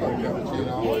good.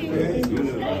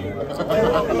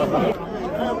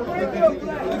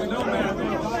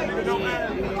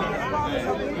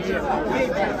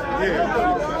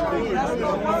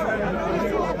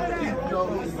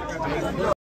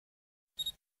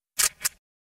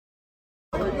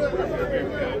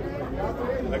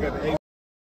 I got the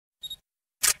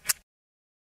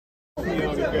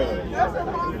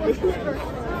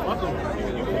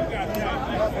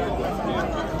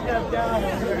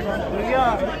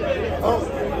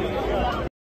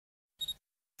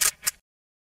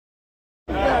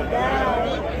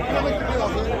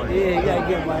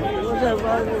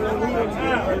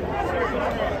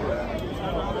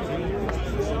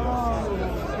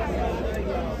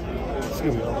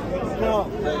Excuse me. No.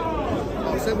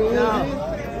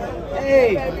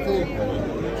 Hey.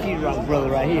 KeitaRoc brother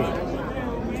right here.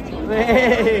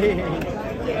 Hey.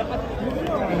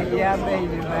 Yeah,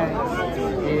 baby, man.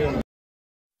 Yeah.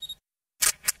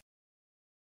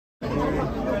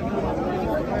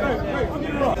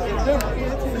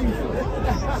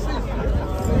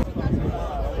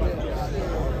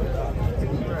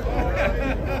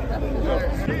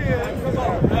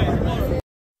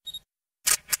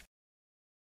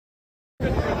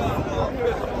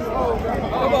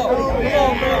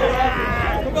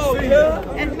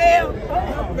 And Mel.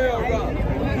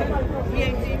 He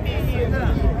ain't seen me in years,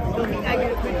 huh? So he got to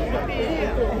get a picture of me in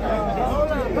here.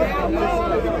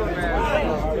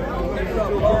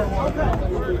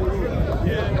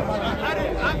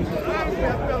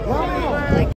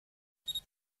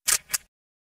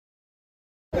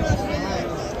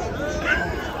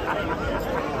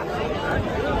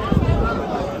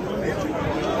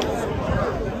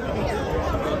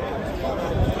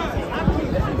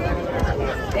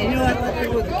 And you know what I thought it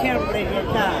was a camera lady that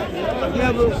time. You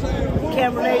ever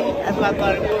camera lady? That's what I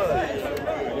thought it was.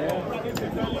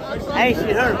 I ain't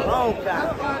seen her in a long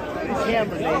time.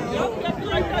 Camera lady.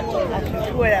 I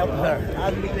swear that was her. I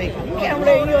was thinking, camera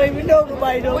lady, you don't even know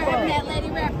nobody no more. Where that lady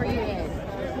rapper you at?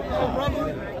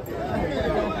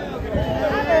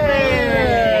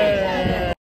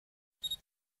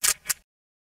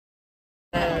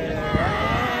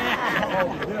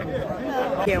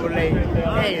 Camera lady.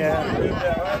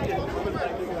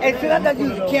 Hey, so I thought you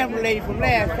was a camera lady from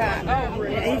last time.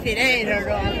 He said, they ain't heard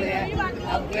of her.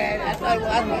 I'm glad. I thought it was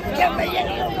a camera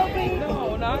lady.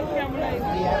 No, not a camera lady.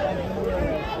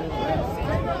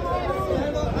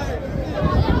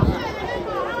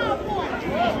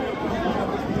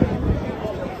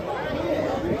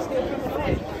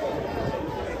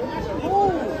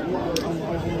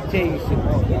 Let me tell you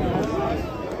something.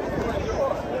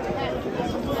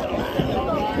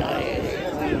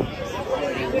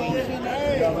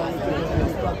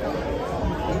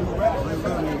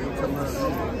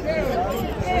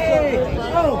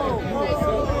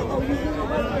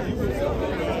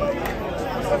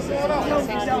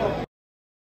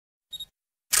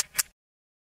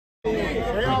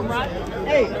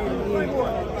 Hey,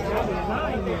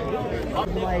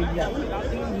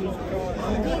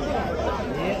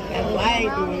 that's why I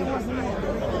ain't doing it.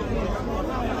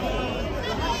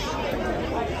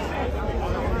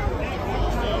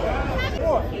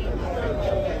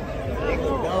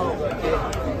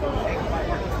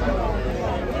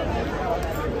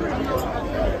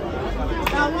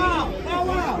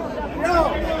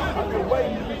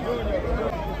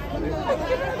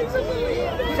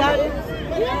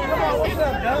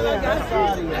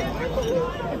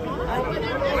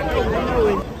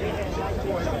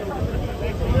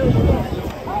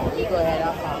 Go ahead,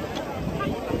 I'll follow.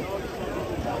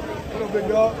 Hello, big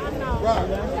dog. Right.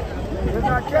 Better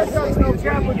not catch up to no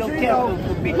cappuccino.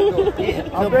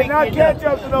 I better not catch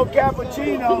up to no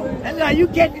cappuccino. That's how you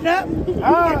catching up?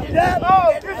 Catching up?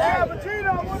 Oh, this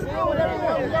cappuccino. What's going on?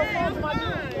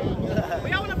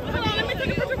 Y'all want to hold on? Let me take a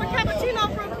picture with Cappuccino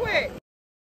real quick.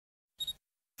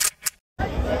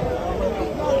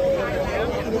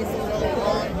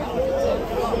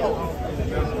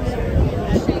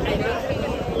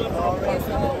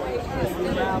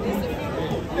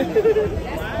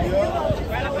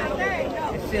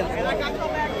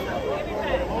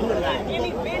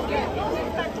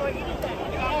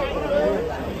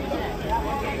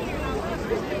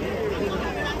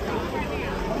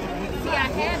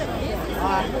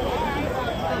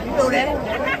 You know that?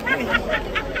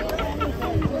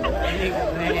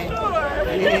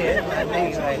 Yeah, my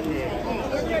nigga right there.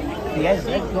 See, that's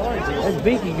gorgeous. That's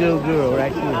BigU girl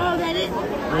right there. Oh, that is? I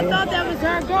thought that was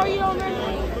her. Girl, you don't remember?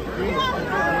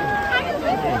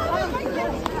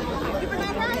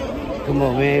 Come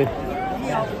on, man.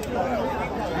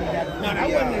 No, that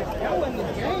wasn't the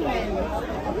game, man.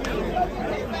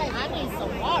 I need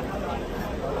some water.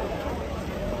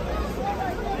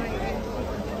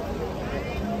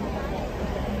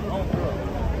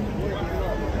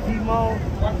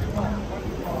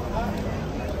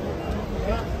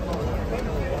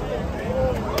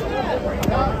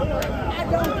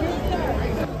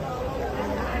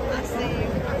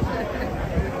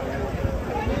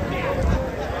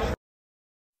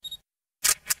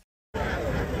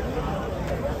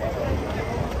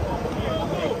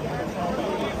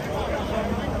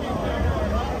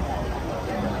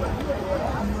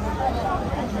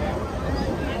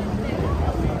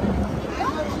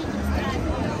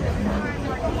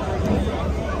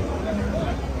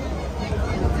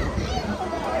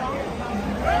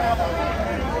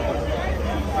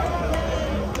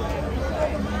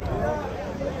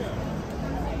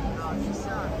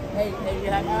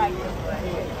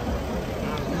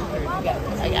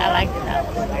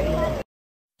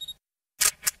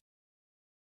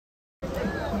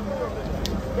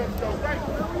 I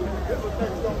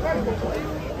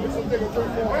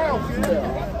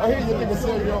hear you niggas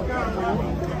say yo.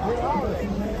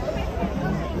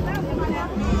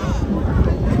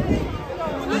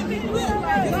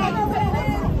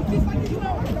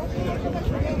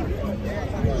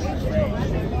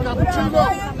 Cappuccino.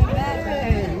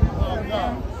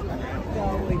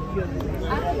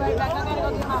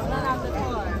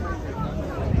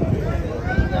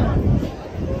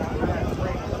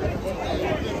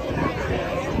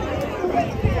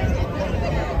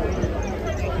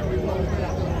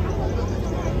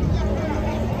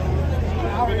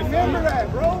 Remember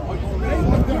that, bro.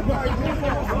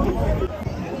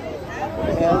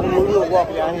 Yeah, we'll walk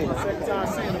down here.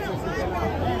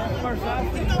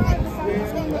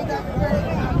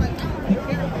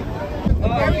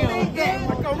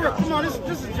 Come on, this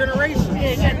is generation.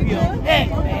 Yeah, that's your neck,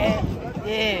 man.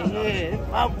 Yeah, it's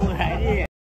my boy right here.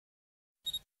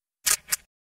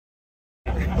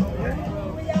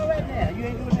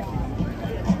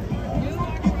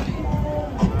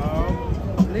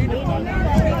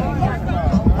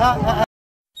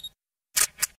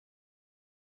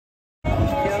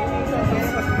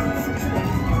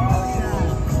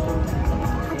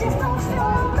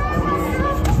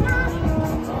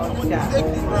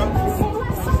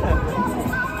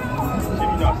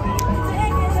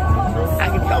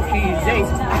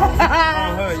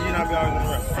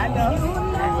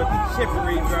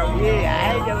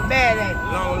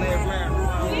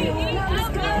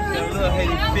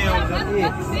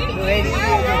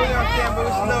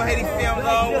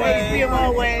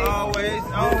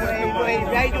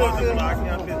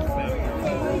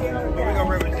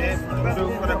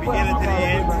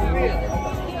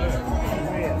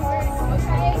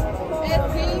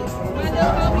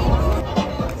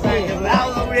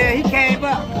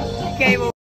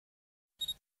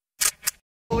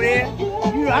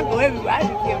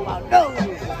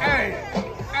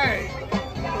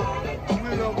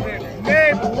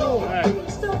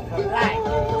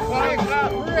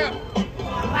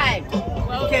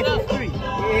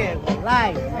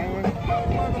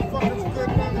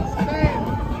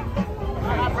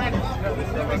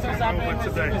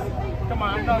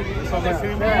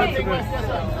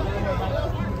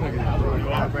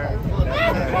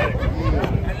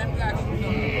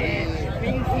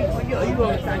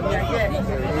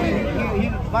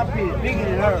 Mumpy is bigger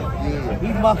than her. He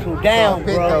muscled down,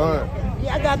 bro.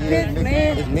 Yeah, I got pits,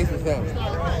 man. It's mixed with family.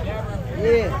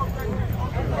 Yeah.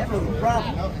 That was a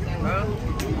problem.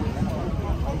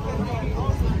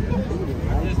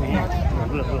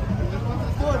 Look.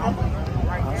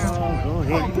 Oh, go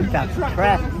ahead. You can stop some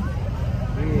traffic.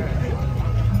 Yeah.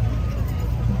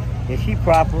 Is she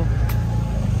proper?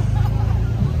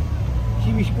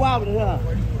 She be squabbling, huh?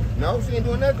 No, she ain't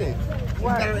doing nothing. She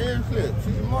got her ear clipped.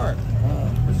 She's smart.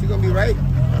 But she gonna be right.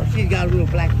 She's got a little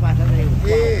black spot.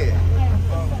 Yeah.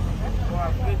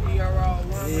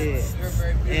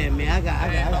 Yeah, man, I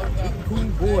got two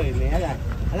boys, man.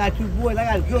 I got two boys. I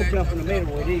got a good girl from the middle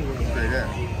boy anyway. Yeah.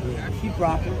 She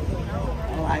proper. I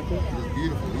like her. It's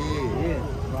beautiful, Yeah,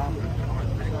 proper.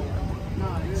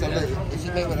 So look, if she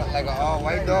made with like an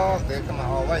all-white dog, they come out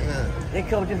all-white, huh? They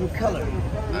come different colors.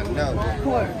 I know. Of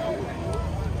course.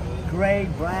 Gray,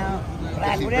 brown,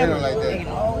 black, She whatever. like that. They can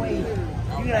always,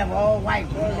 you can have all white,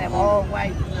 you can have all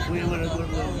white with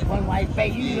one white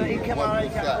face. You know, they come out all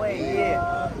kind of ways.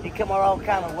 Yeah, they come out all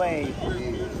kind of ways.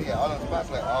 She got all them spots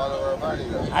like all over her body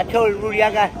though. I told you, Rudy,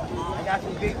 I got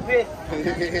some big fish.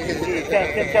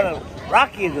 Tell him,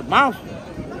 Rocky is a monster.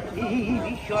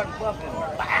 He's short and buff.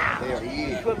 Wow. Yeah, he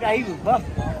is. He was buff.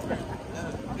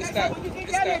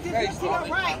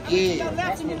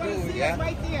 Yeah.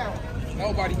 Right there.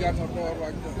 Nobody got no dog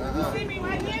like that. You see me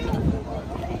right here?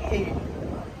 Hey,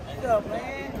 what's up,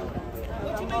 man?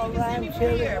 What you mean you can see me from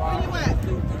here? Where you at?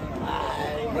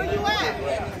 Where you at?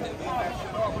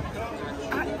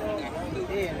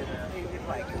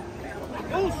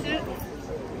 Oh, shit.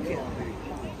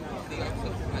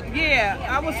 Yeah,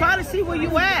 I was trying to see where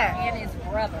you at. And his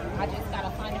brother. I just gotta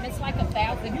find him. It's like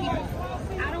 1,000 people.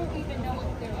 I don't even know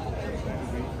if they're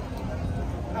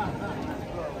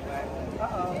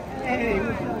Hey,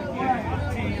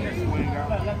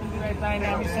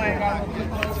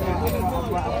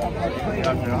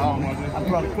 I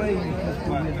brought crazy.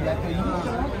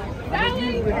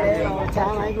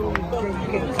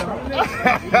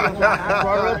 I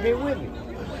brought her up here with me.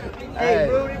 Hey,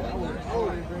 Rudy.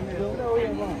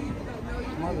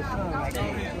 mother son right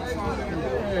there.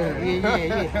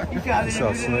 Yeah. You try to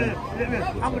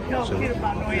I'm gonna tell a kid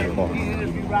about Nohands.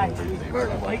 He'll be right.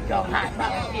 First of all, he talking hot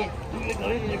about shit.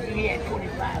 He had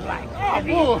 25 likes. Oh,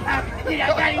 boy. I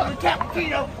got him with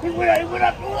Cappuccino. He went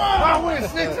up the wall. I win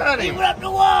 600. He went up the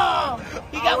wall.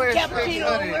 He got with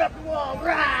Cappuccino. He went up the wall.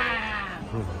 Right.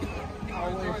 I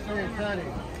win 600.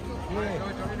 Yeah.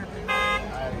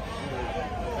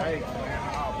 Hey, man, I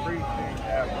appreciate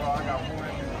that, bro. I got one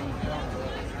thing to do.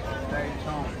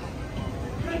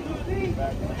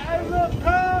 Hey, look,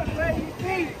 cuz, baby,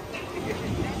 Pete.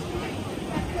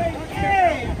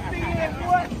 Hey, big head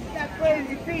boy. That's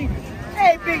crazy Pete.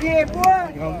 Hey, big head boy.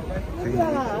 Okay.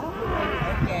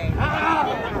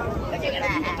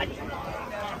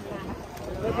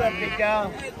 What's up, big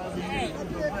dog?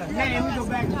 Man, we go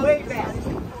back, way back.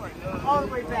 All the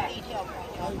way back.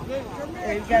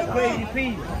 Hey, you got crazy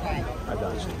Pete. I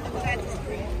got you.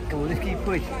 Come on, let's keep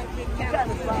pushing.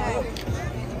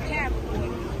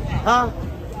 Huh?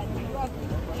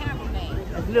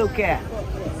 That's Lil Cap.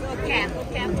 Lil Cap.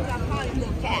 I'm calling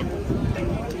Lil Cap.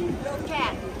 Lil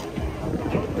Cap.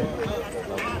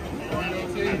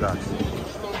 I got you.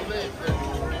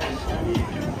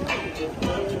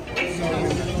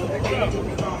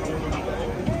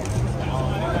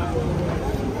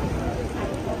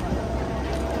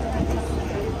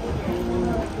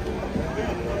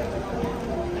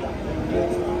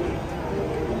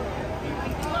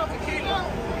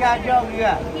 What kind of job you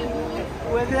got?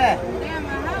 Where's that?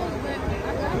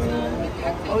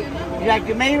 Oh, you got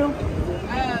tomato? No, I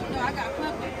got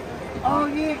pumpkin. Oh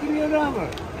yeah, give me your number.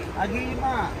 I'll give you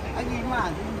mine.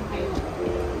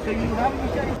 So you how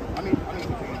many say? I mean, I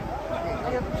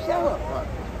have to sell up.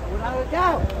 Without a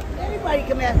doubt. Everybody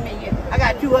come ask me again. I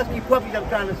got 2 husky puppies I'm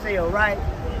trying to sell, right?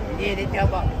 And then they talk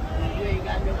about, you ain't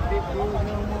got no big bulls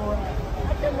no more. I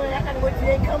said, well, I gotta wait till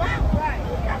they come out. Right.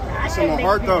 That's in my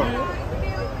heart, though.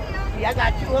 See, I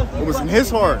got 2 husky It was in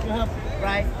his heart.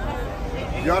 Right.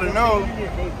 You ought to know,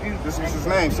 this was his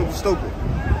name, Super Stupid.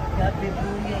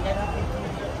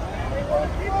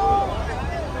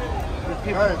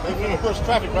 Hey, they finna push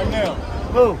traffic right now.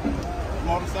 Who?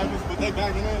 Motorcycles, but they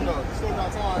backing in though. Still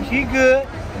got time. She good.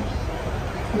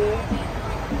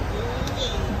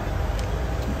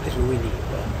 This is what we need,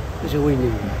 bro. This is what we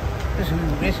need. This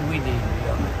is what we need,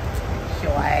 bro.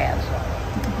 Show our ass off.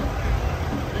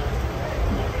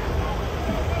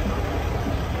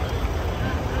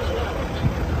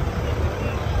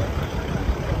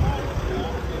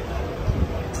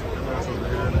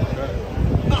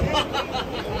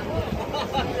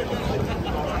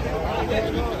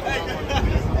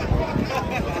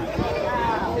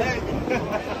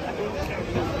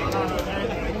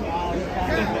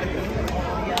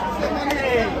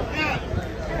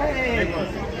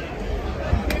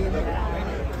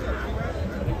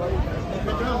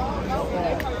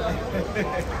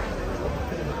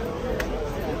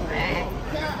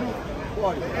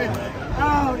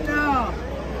 Oh no!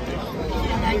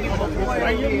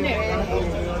 Right your neck.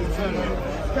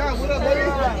 What up, buddy?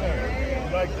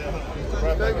 Like that.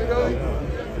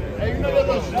 Hey, you know that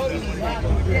little shorty?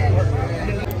 Yeah,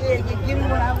 give me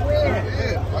what I wear.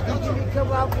 Yeah, I got you.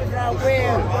 Come out with what I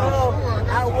wear. Oh,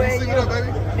 I wear you.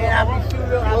 Then I'll be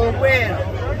shooting up. I'll be wearing.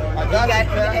 I got it.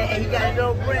 He got a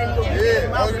little brand.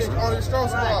 Yeah, on your strong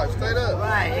squad, straight up.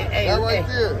 Right. Hey, that right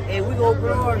there. Hey, we gonna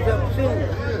blow ours up soon.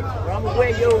 Yeah. I'm gonna wear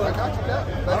yours. I got you, Cap.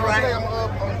 All right. I'm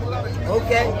pull out of you.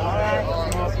 Okay. All right.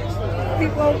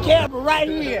 People on camera right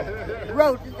here.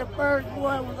 Roach is the first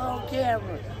one was on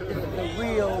camera. This is the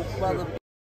real motherfucker.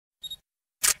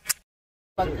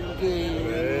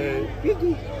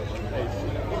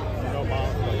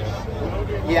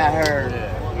 Yeah, I heard.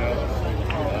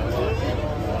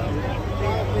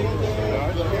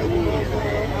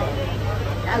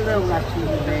 I love what I see,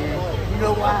 man. You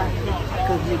know why?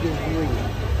 Because niggas real.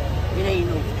 It ain't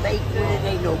no fake with it,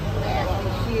 ain't no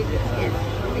plastic shit. It's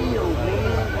real,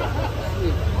 man.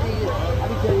 It's real. I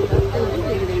be telling you, this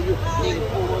nigga, they real. Nigga,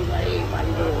 for one, like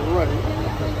everybody gonna run it.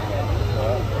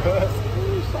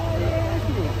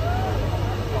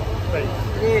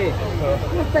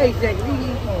 Yeah. Your face that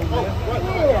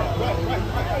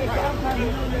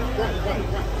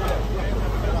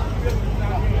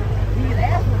You can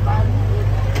ask about it.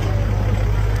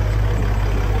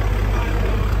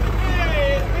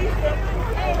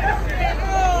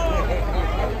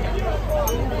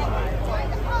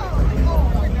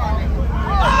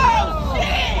 Oh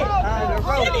shit!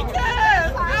 Chili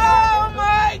Cuz! Oh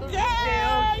my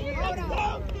god! You're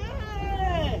so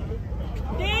good!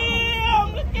 Damn!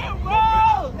 Look at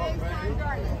Rose!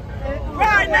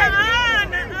 Right,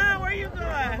 nuh-uh, where you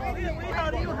going? We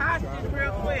holding you high.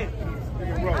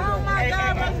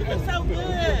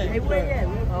 Look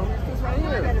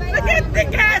at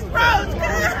thick ass Roach,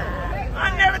 cuz.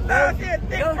 I never thought she had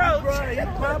thick Roach. Roach,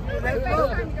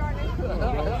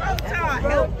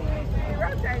 help.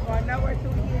 Roach ain't going nowhere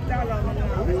till he gets all on the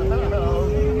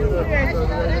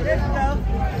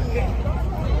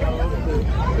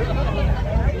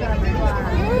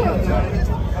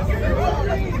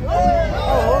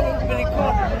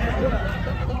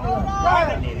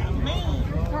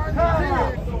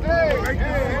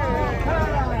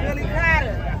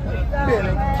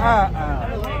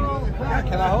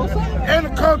Can I hold some? And the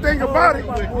cool thing about it.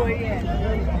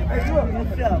 Hey, look,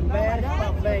 what's up, man? That's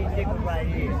my main nigga right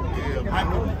here. I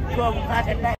know 12 o'clock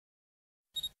at night.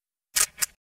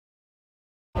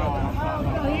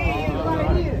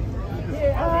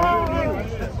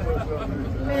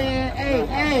 Man,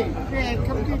 hey, man,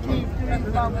 come get these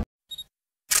 $3.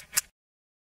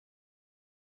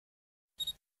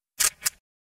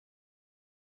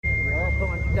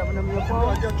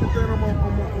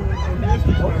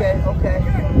 Okay.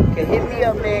 Okay, hit me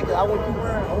up, man, cause I want you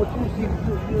to see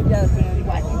what you got, man.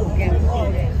 Watch you gonna get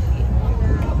all that shit.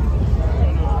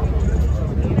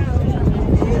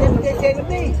 They take a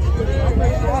beat.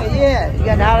 Oh yeah, you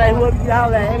gotta holler at whoever you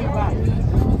holler at, everybody.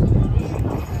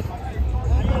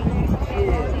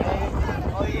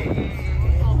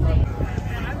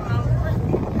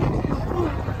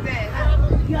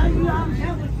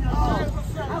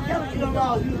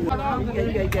 You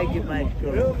gotta get my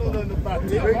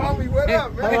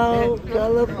hello,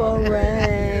 telephone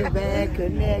ring, bad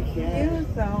connection.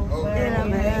 And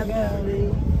I'm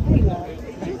happy.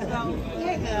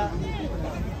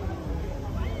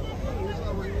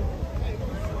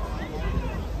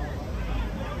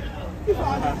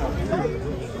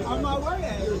 On my way.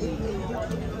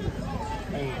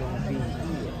 Ain't gonna be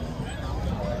here.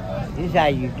 This is how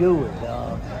you do it,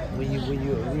 dog. When you're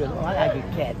real. I like your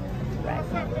cat, right?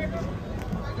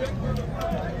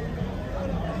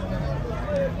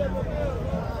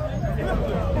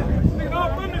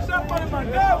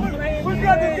 We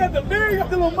got to get the beer, you got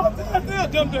the little monster out there.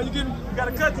 Jump there, you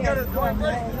gotta cut together.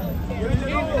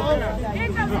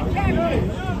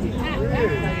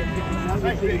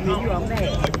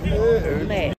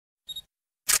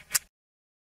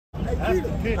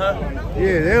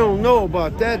 Yeah, they don't know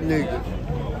about that nigga.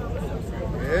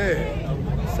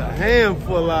 Yeah. It's a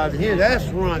handful out here. That's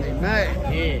Ronnie, man.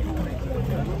 Yeah.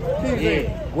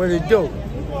 What it do?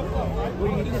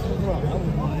 Where you get this from?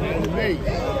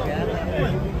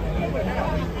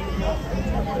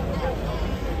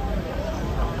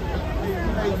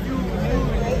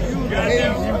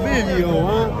 Asian video,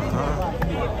 huh?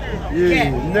 Yeah,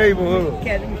 neighborhood.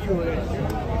 Cat, let me show you this.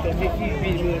 Because this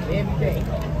video every day.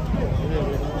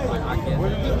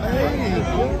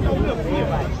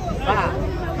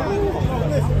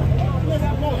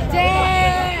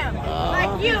 Damn!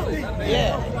 Like you!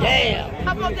 Yeah, damn!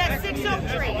 How about that 6 oak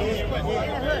tree? In the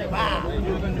hood. Wow!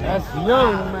 That's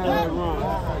young man wrong.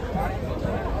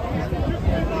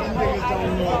 Niggas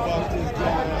don't know about this guy.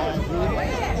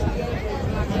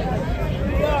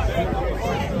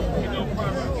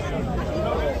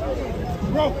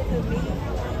 Bro!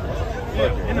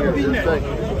 And I'm beating that.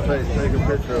 Take a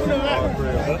picture of all three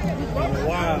of us.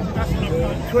 Wow.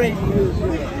 Crazy news. I'm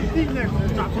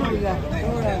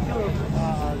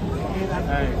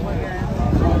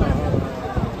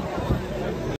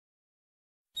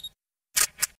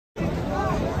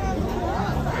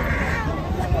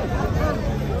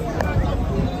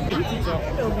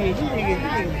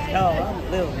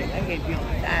little nigga. I can't be on the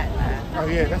sideline. Oh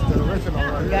yeah, that's the original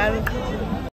right You got it?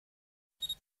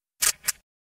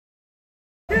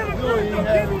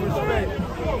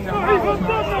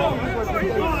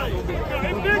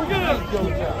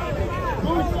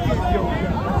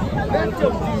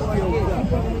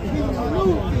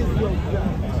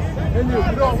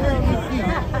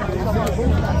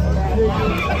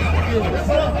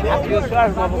 I feel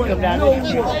sorry for them come down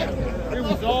this shit. It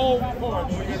was all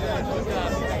parts.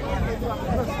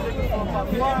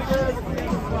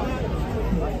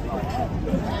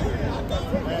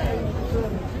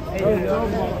 Hey,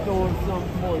 I'm throwing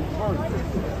something for his birthday.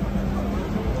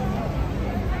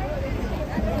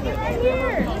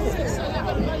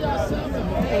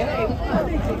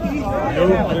 Yo,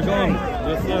 they're gone.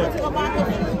 Yes, sir.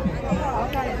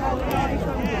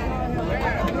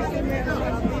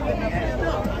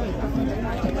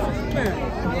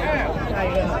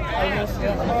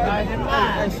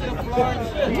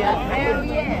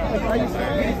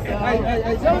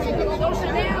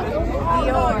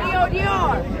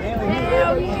 Dior.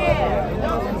 Hell yeah.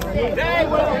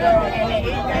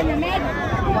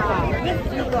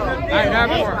 Hey, have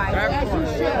more.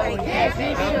 As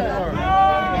you should.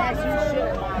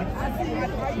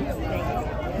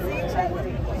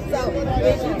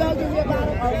 Bitch, you gonna give me a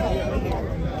bottle?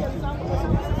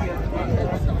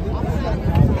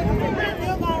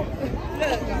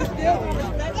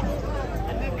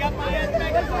 Got my ass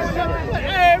back up.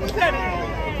 Hey, what's that?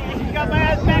 Got my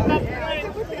ass back up.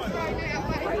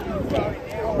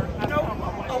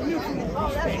 Oh,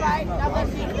 that's right.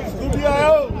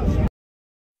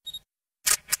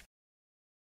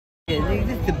 Yeah, nigga,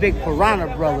 this is the big piranha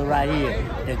brother right here.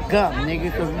 The Gump,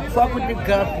 nigga. So if you fuck with the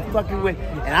Gump, you fucking with,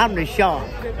 and I'm the shark.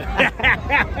 I'm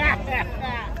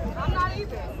not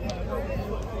either.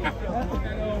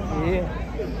 Yeah.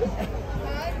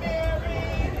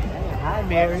 Hi,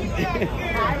 Mary. Hi,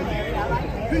 Mary. I like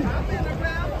Mary.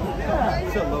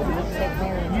 What's up, Logan?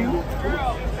 You?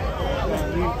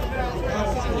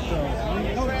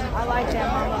 I like that,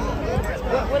 Mama.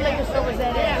 What liquor store was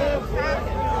that at?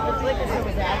 What liquor store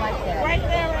was that? I like that. Right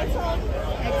there, right there.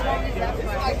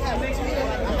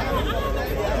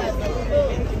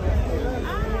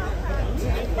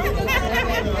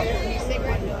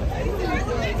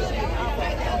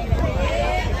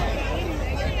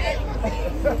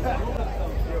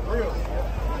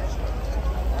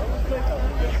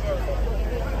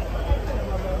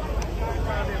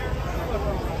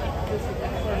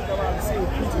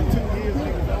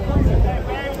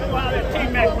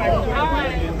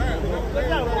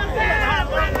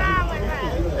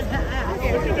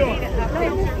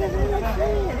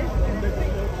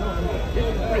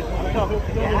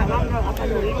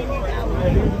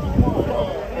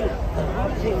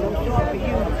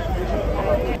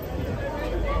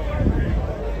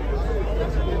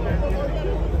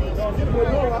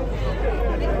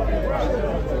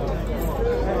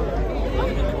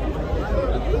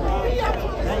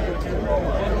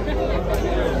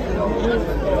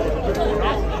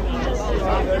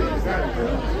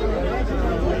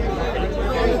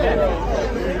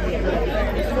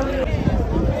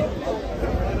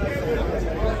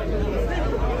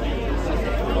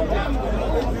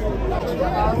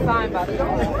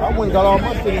 I went and got all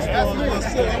my shit.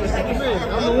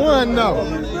 I'm the one now.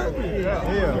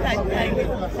 Yeah.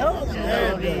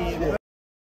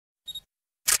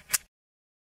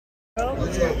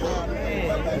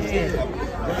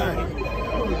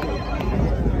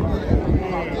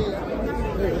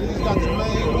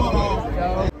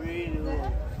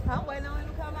 I'm waiting on him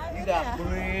to come out here. You got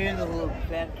real little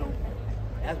Santos.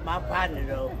 That's my partner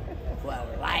though, for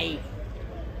life.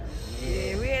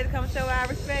 Yeah, we had to come show our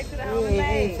respect to the homie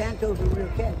Hey, Santos is a real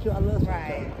cat too. I love Santos.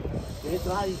 Right. There's a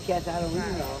lot of these cats I don't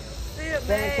even know. Still,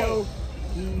 Santos,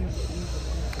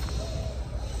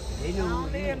 they know.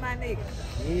 Long live my nigga.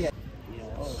 Yeah.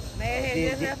 Man had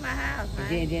just left my house,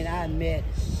 man. Then I met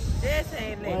Just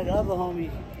ain't one of the other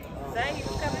homies. Say he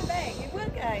was coming back. He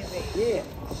would came back. Yeah.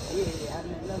 I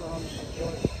met another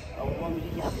homie. A woman,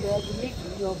 I'm glad to meet you.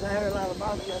 You know, I heard a lot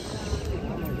about you.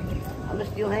 I'm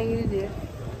still hanging in there.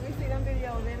 We see them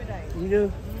videos every day. You do?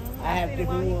 Mm-hmm. I have see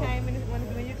different the one ones.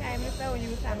 when you came in the store and you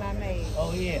was talking about May.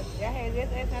 Oh, yeah. I had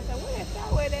just asked, I said, what that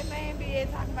store where that man be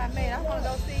at talking about May? I want to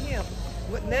go see him.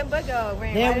 Nothing but go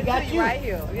ran Then right we got into you. right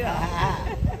here.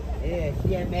 Yeah. Yeah,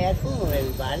 she had mad fun with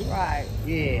everybody. Right.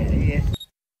 Yeah.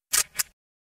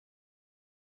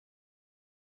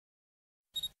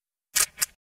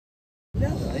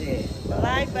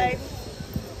 Life, baby.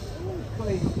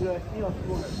 Crazy girl, she don't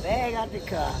pull the bag out the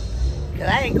car. Cause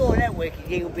I ain't going that way cause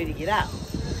you ain't gonna be able to get out.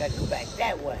 Gotta go back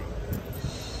that way.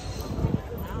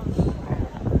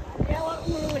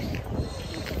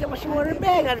 Yeah, what she wanted her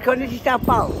bag out the car and then she stopped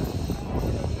following.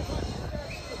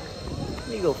 Let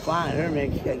me go find her,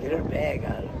 man. She gotta get her bag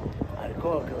out of the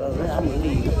car cause I'm gonna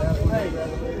leave.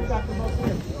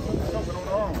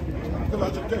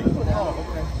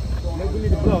 We need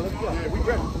to blow. Let's go. Yeah, we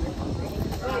ready.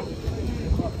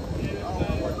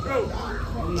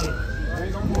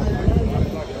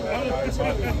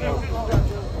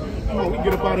 Come on, we can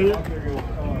get up out of here. Come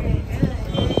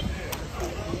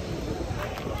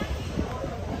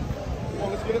on,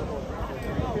 let's get it.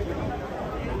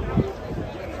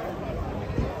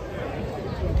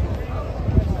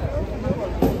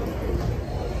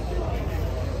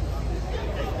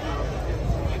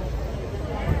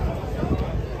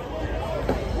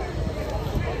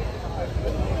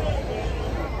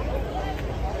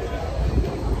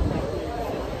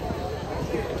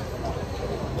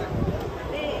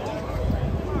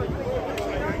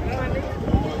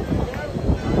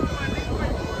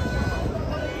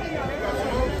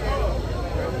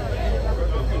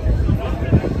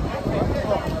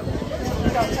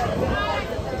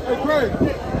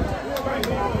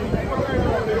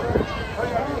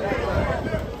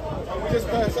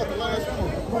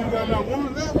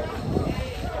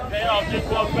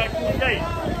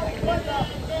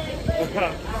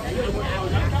 You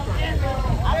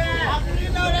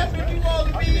know that's what you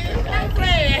want to be in. I'm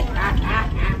playing.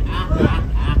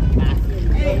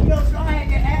 Hey, you know, so I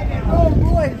had that Rolls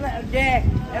Royce Jack.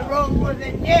 That Rolls Royce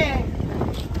that Jack.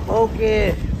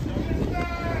 Okay.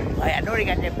 Oh, I know they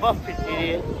got that buffet in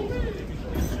here.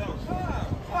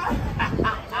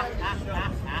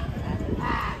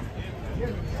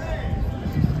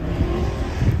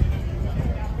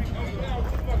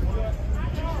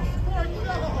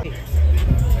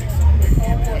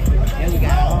 Then we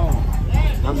got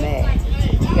I'm mad.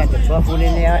 You got the buffalo in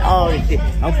there, all this shit.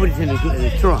 I'm putting it in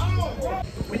the trunk.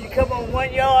 When you come on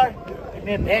one yard, and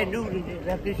then bad news is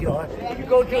left this yard. You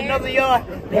go to another yard,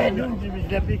 bad news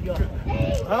is left this yard.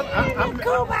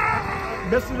 I'm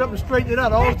messing it up and straightening it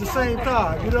out all at the same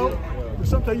time, you know? But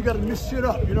sometimes you gotta mess shit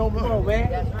up, you know? Come on,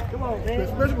 man. Come on, man.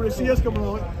 Especially when they see us coming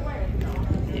on.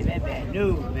 Yeah, that bad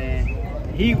news, man.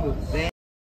 He was bad.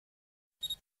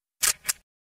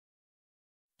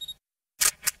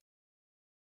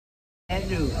 Bad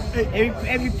news.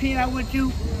 Every pin I went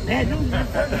to, bad news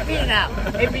just turned the pin out.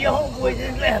 Every your homeboys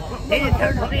just left. They just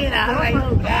turned the pin out. I'm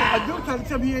like, I do try to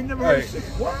tell me he ain't never heard shit.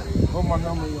 What? Put my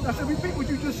number in. I said, repeat what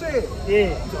you just said.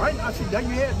 Yeah. So I said, that you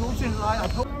had, you know what I'm saying? I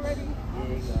told you already.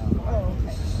 Oh,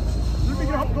 okay. Let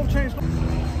me go change.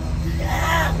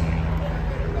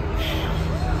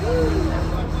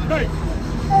 Hey.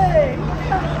 Hey.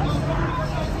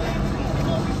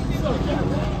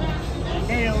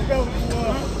 They don't know.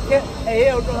 Hey, they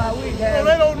don't know how we have. Well,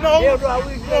 they don't know. They don't know how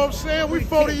we You know what I'm saying? We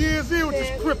 40 years in with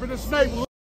this crip in this neighborhood.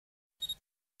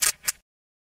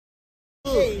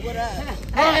 Hey, what up?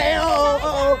 Hey,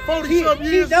 40-something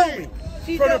years in.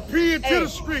 From the pen to the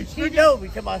streets. She know me.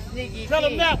 Tell my sneaky. Tell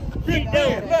them that. Big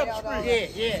man, left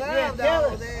street. Yeah.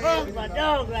 Tell her. My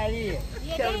dog right here.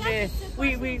 Tell him, man.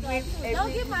 We.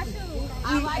 Don't get my shoes.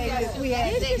 I like that. We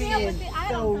had that pen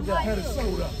sold up.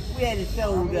 We had it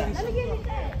sold up. Let me get it.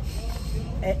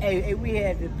 Hey, we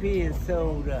had the pen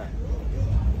sold up.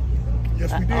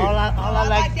 Yes, we did. All I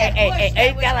like,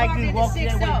 ain't got like you walking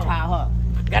that way pile, huh?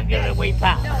 Gotta get that way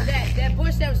pile. No, that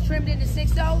bush that was trimmed into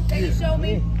 6-0 that you showed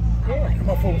me. Yeah.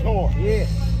 My folks hard. Yeah.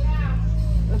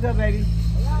 What's up, baby?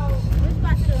 Hello. What's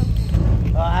about to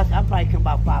do? I probably come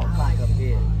about 5 o'clock up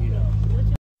here. You